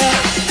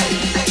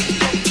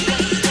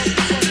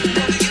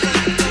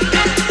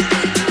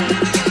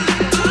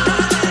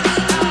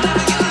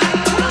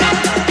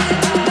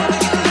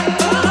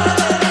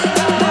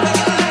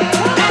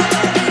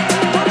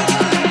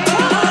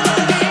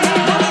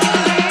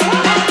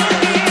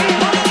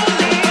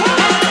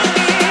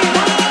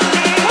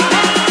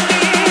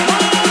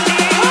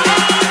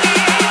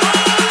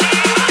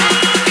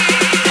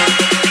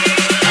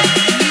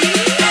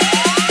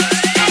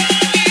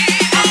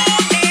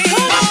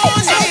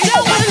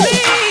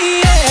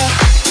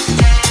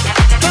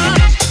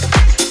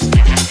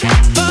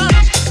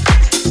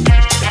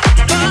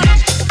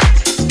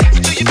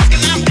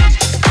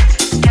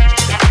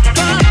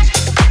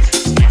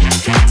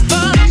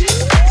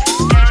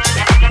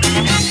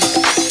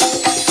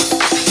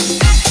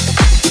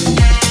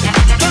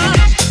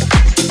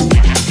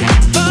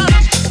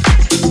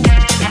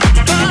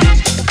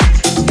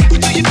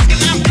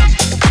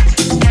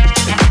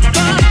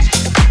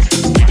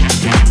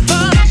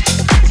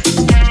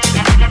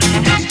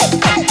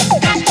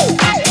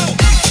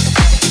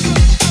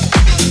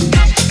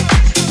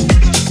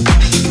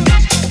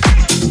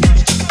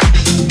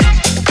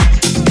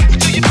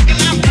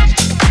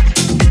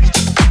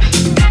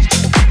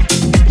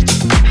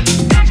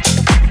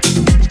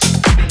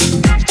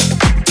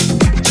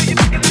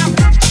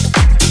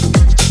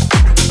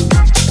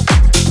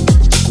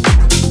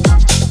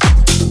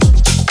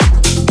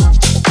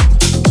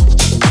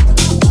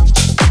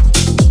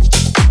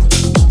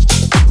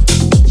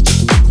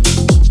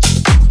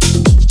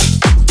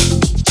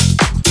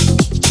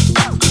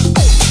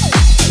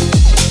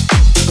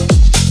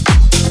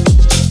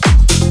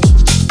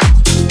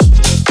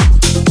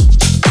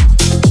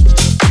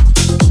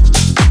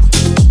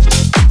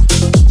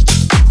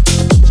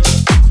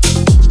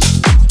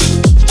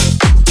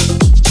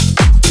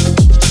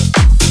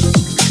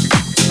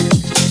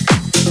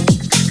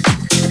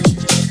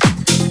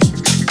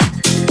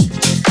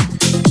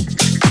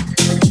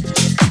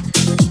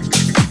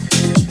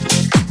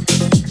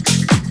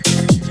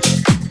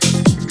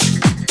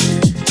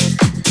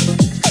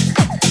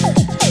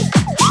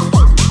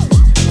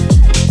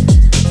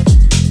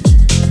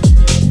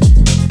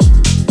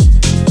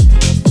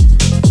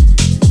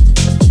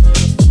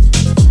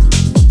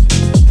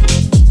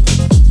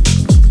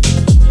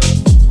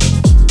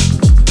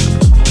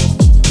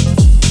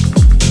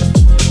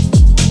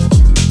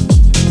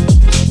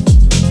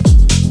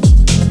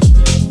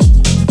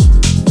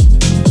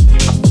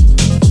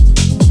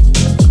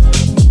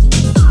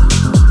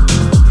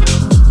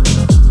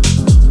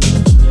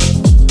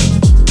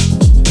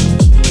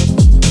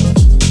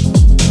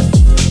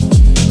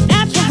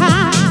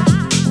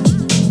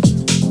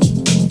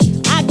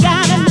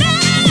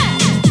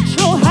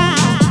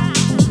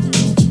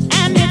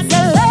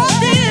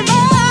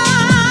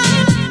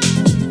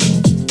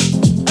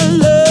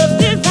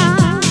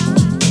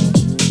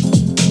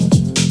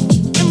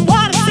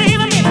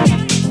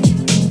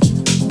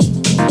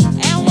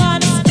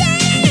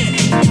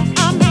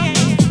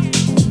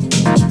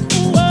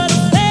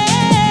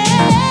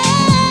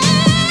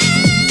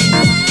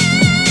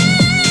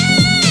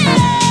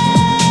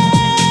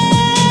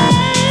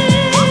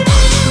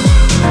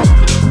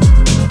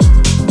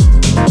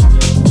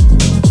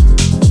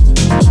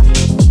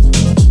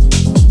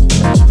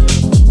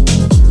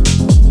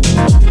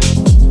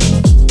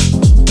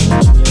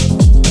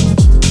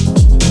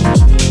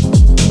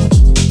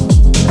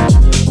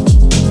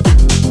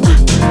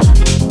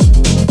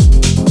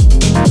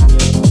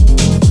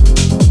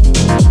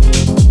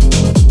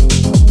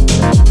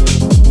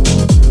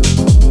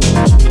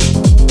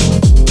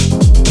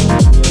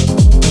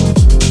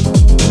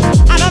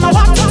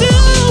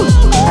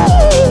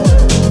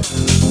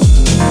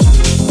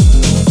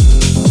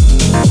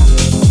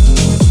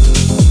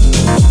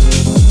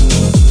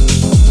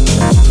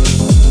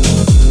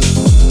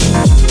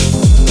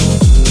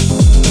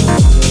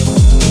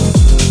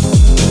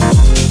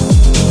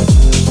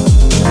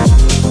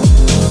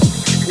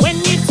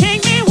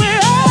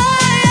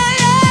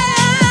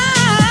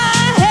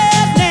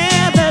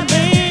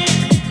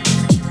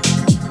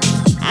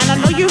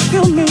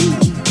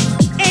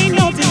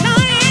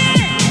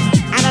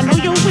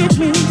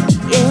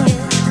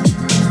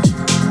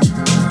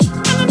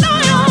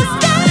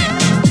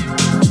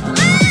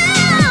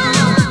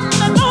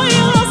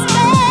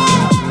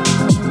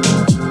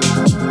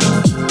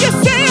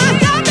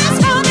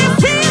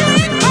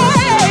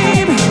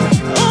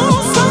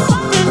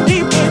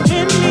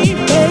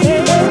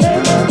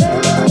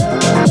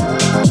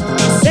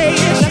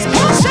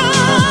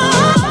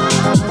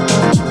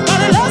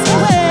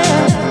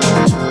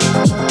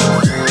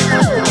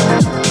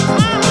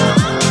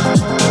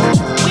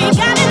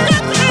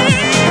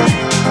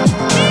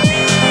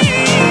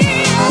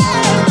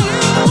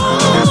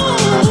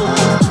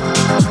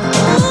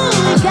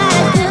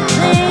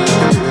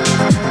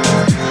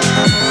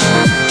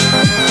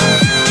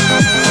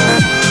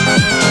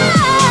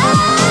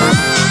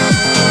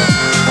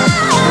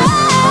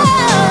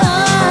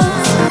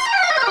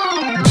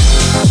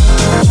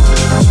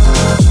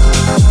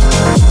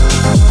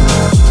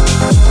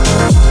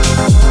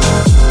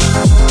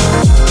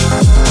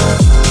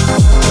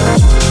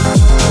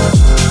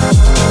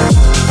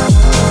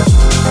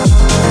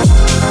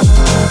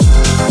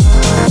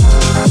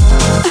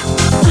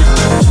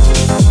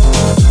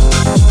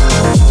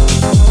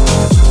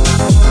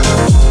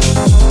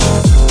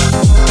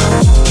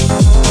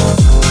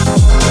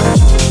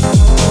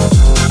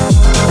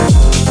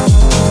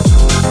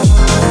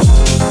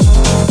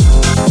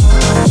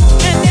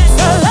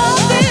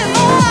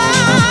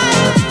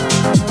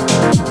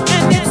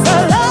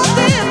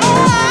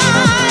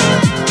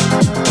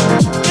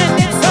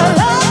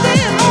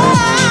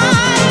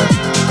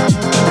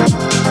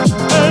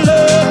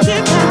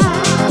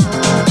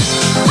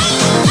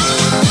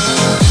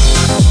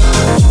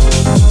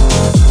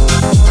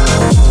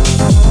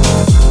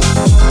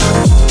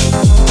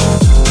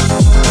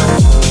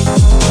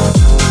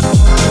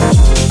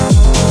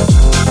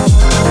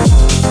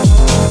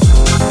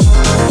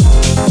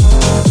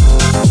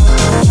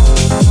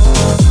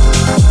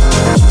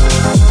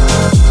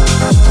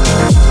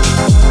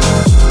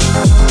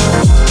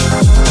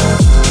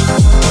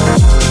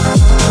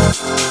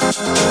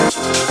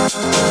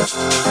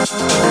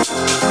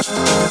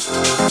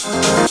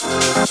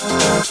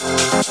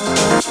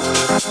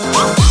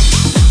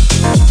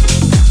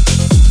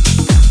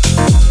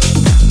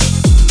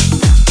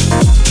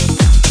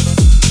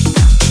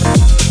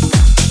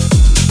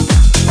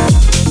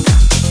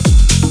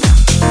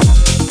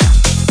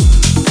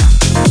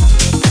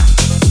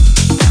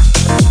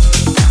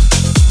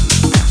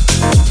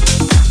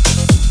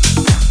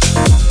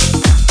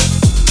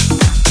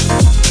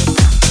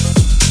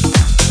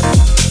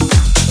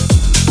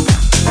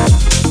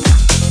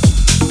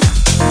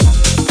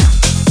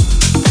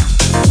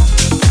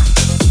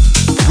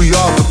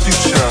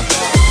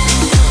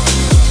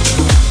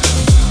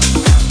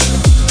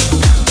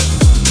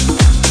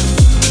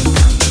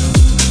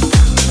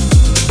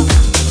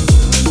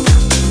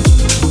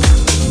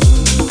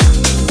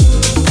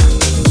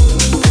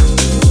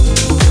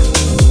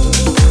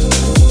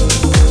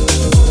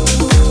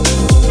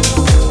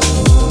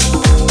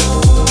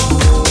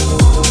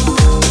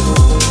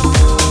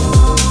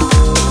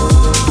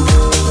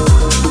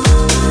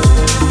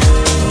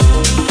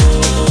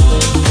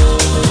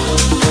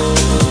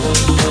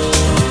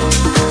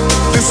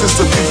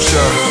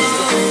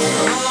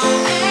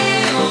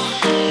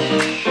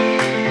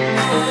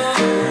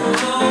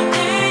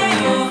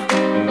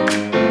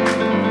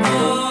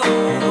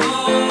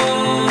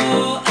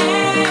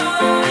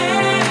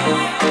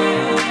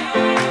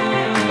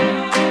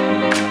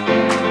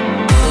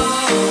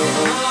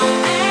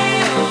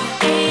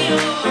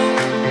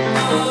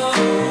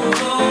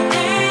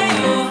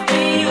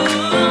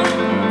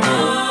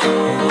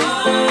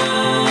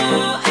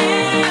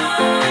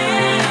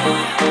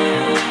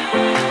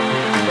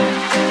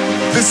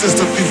 This is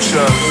the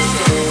future.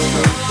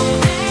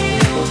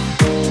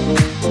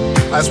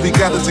 As we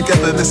gather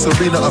together in this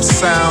arena of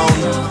sound,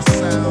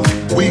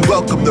 we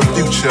welcome the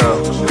future.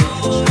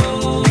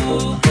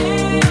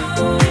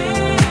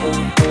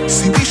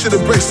 See, we should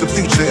embrace the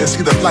future and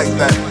see the light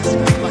that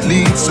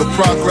leads to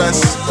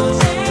progress.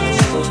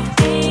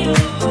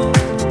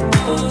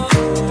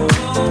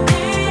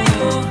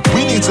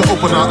 We need to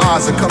open our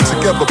eyes and come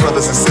together,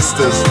 brothers and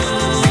sisters.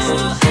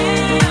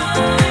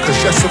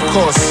 Cause yes, of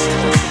course,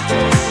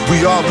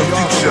 we are the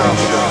future.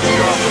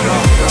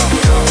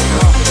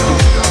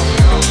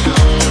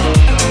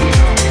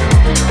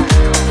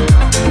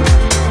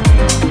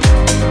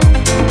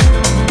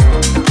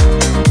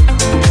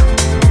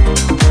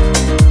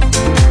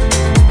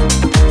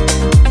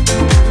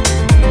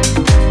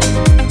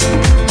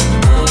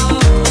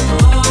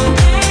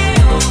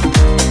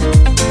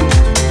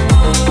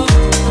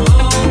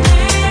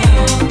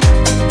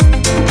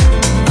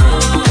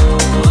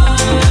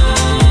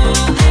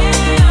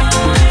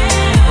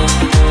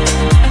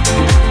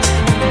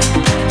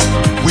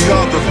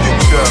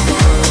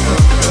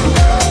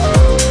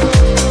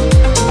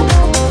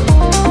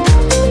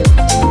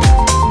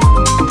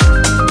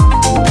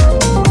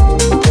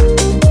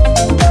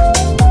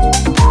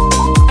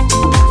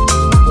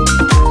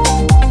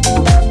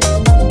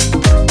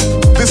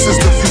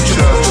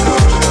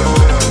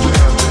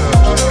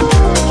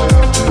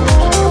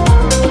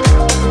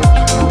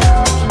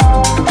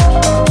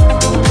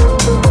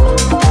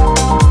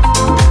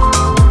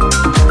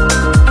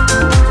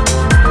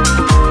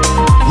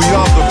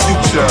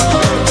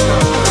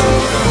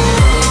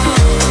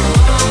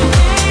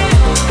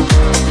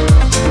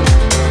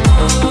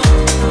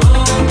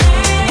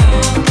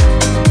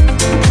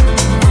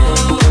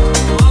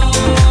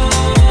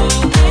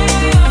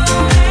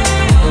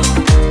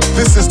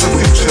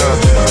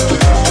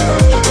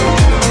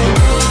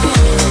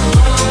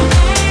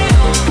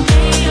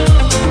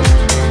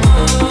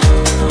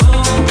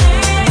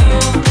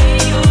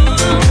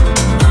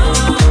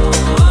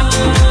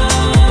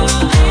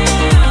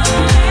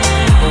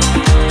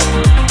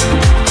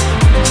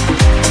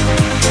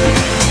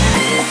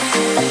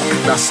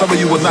 Some of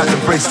you will not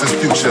embrace this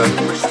future.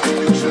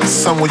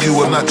 Some of you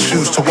will not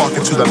choose to walk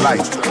into the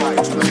light,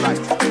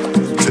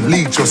 to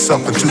lead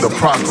yourself into the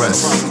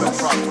progress.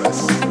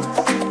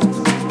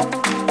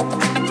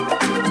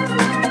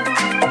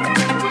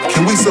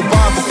 Can we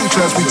survive the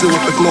future as we deal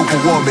with the global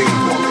warming?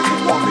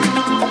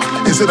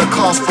 Is it a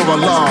cause for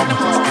alarm?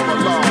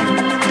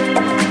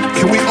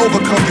 Can we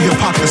overcome the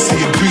hypocrisy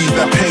and greed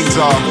that pains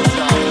our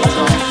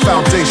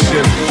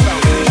foundation?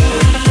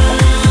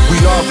 We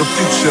are the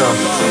future.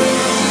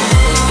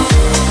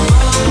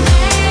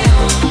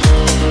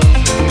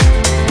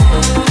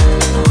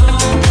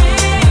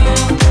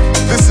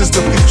 This is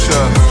the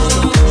future.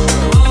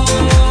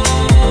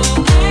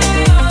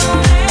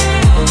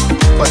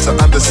 But to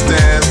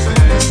understand,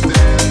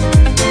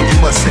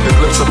 you must take a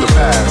glimpse of the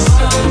past.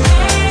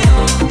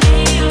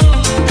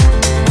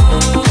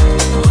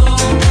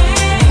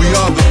 We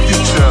are the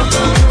future.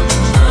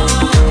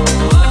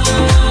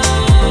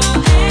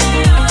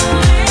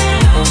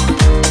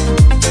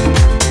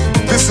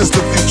 This is the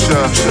future.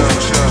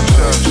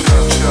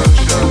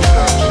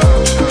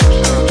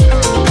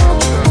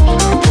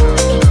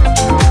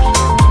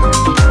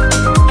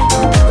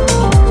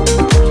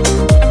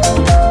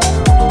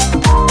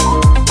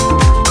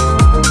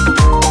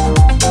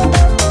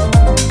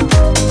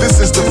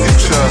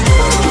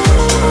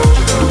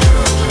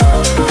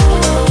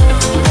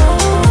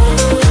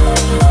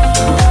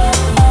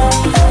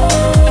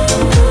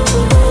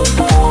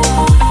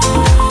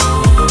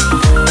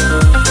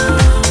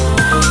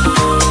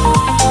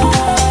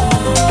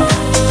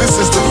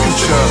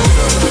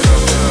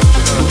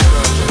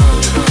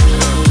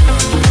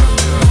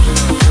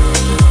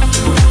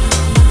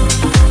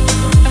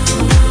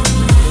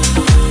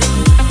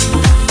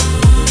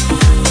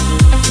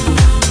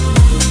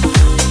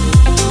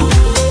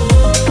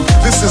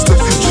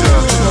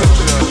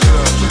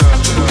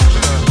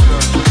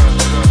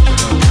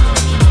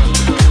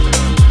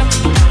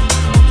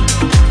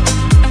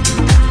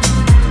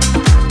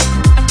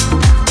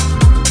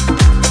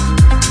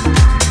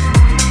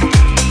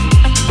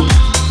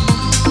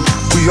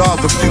 We are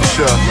the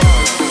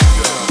future.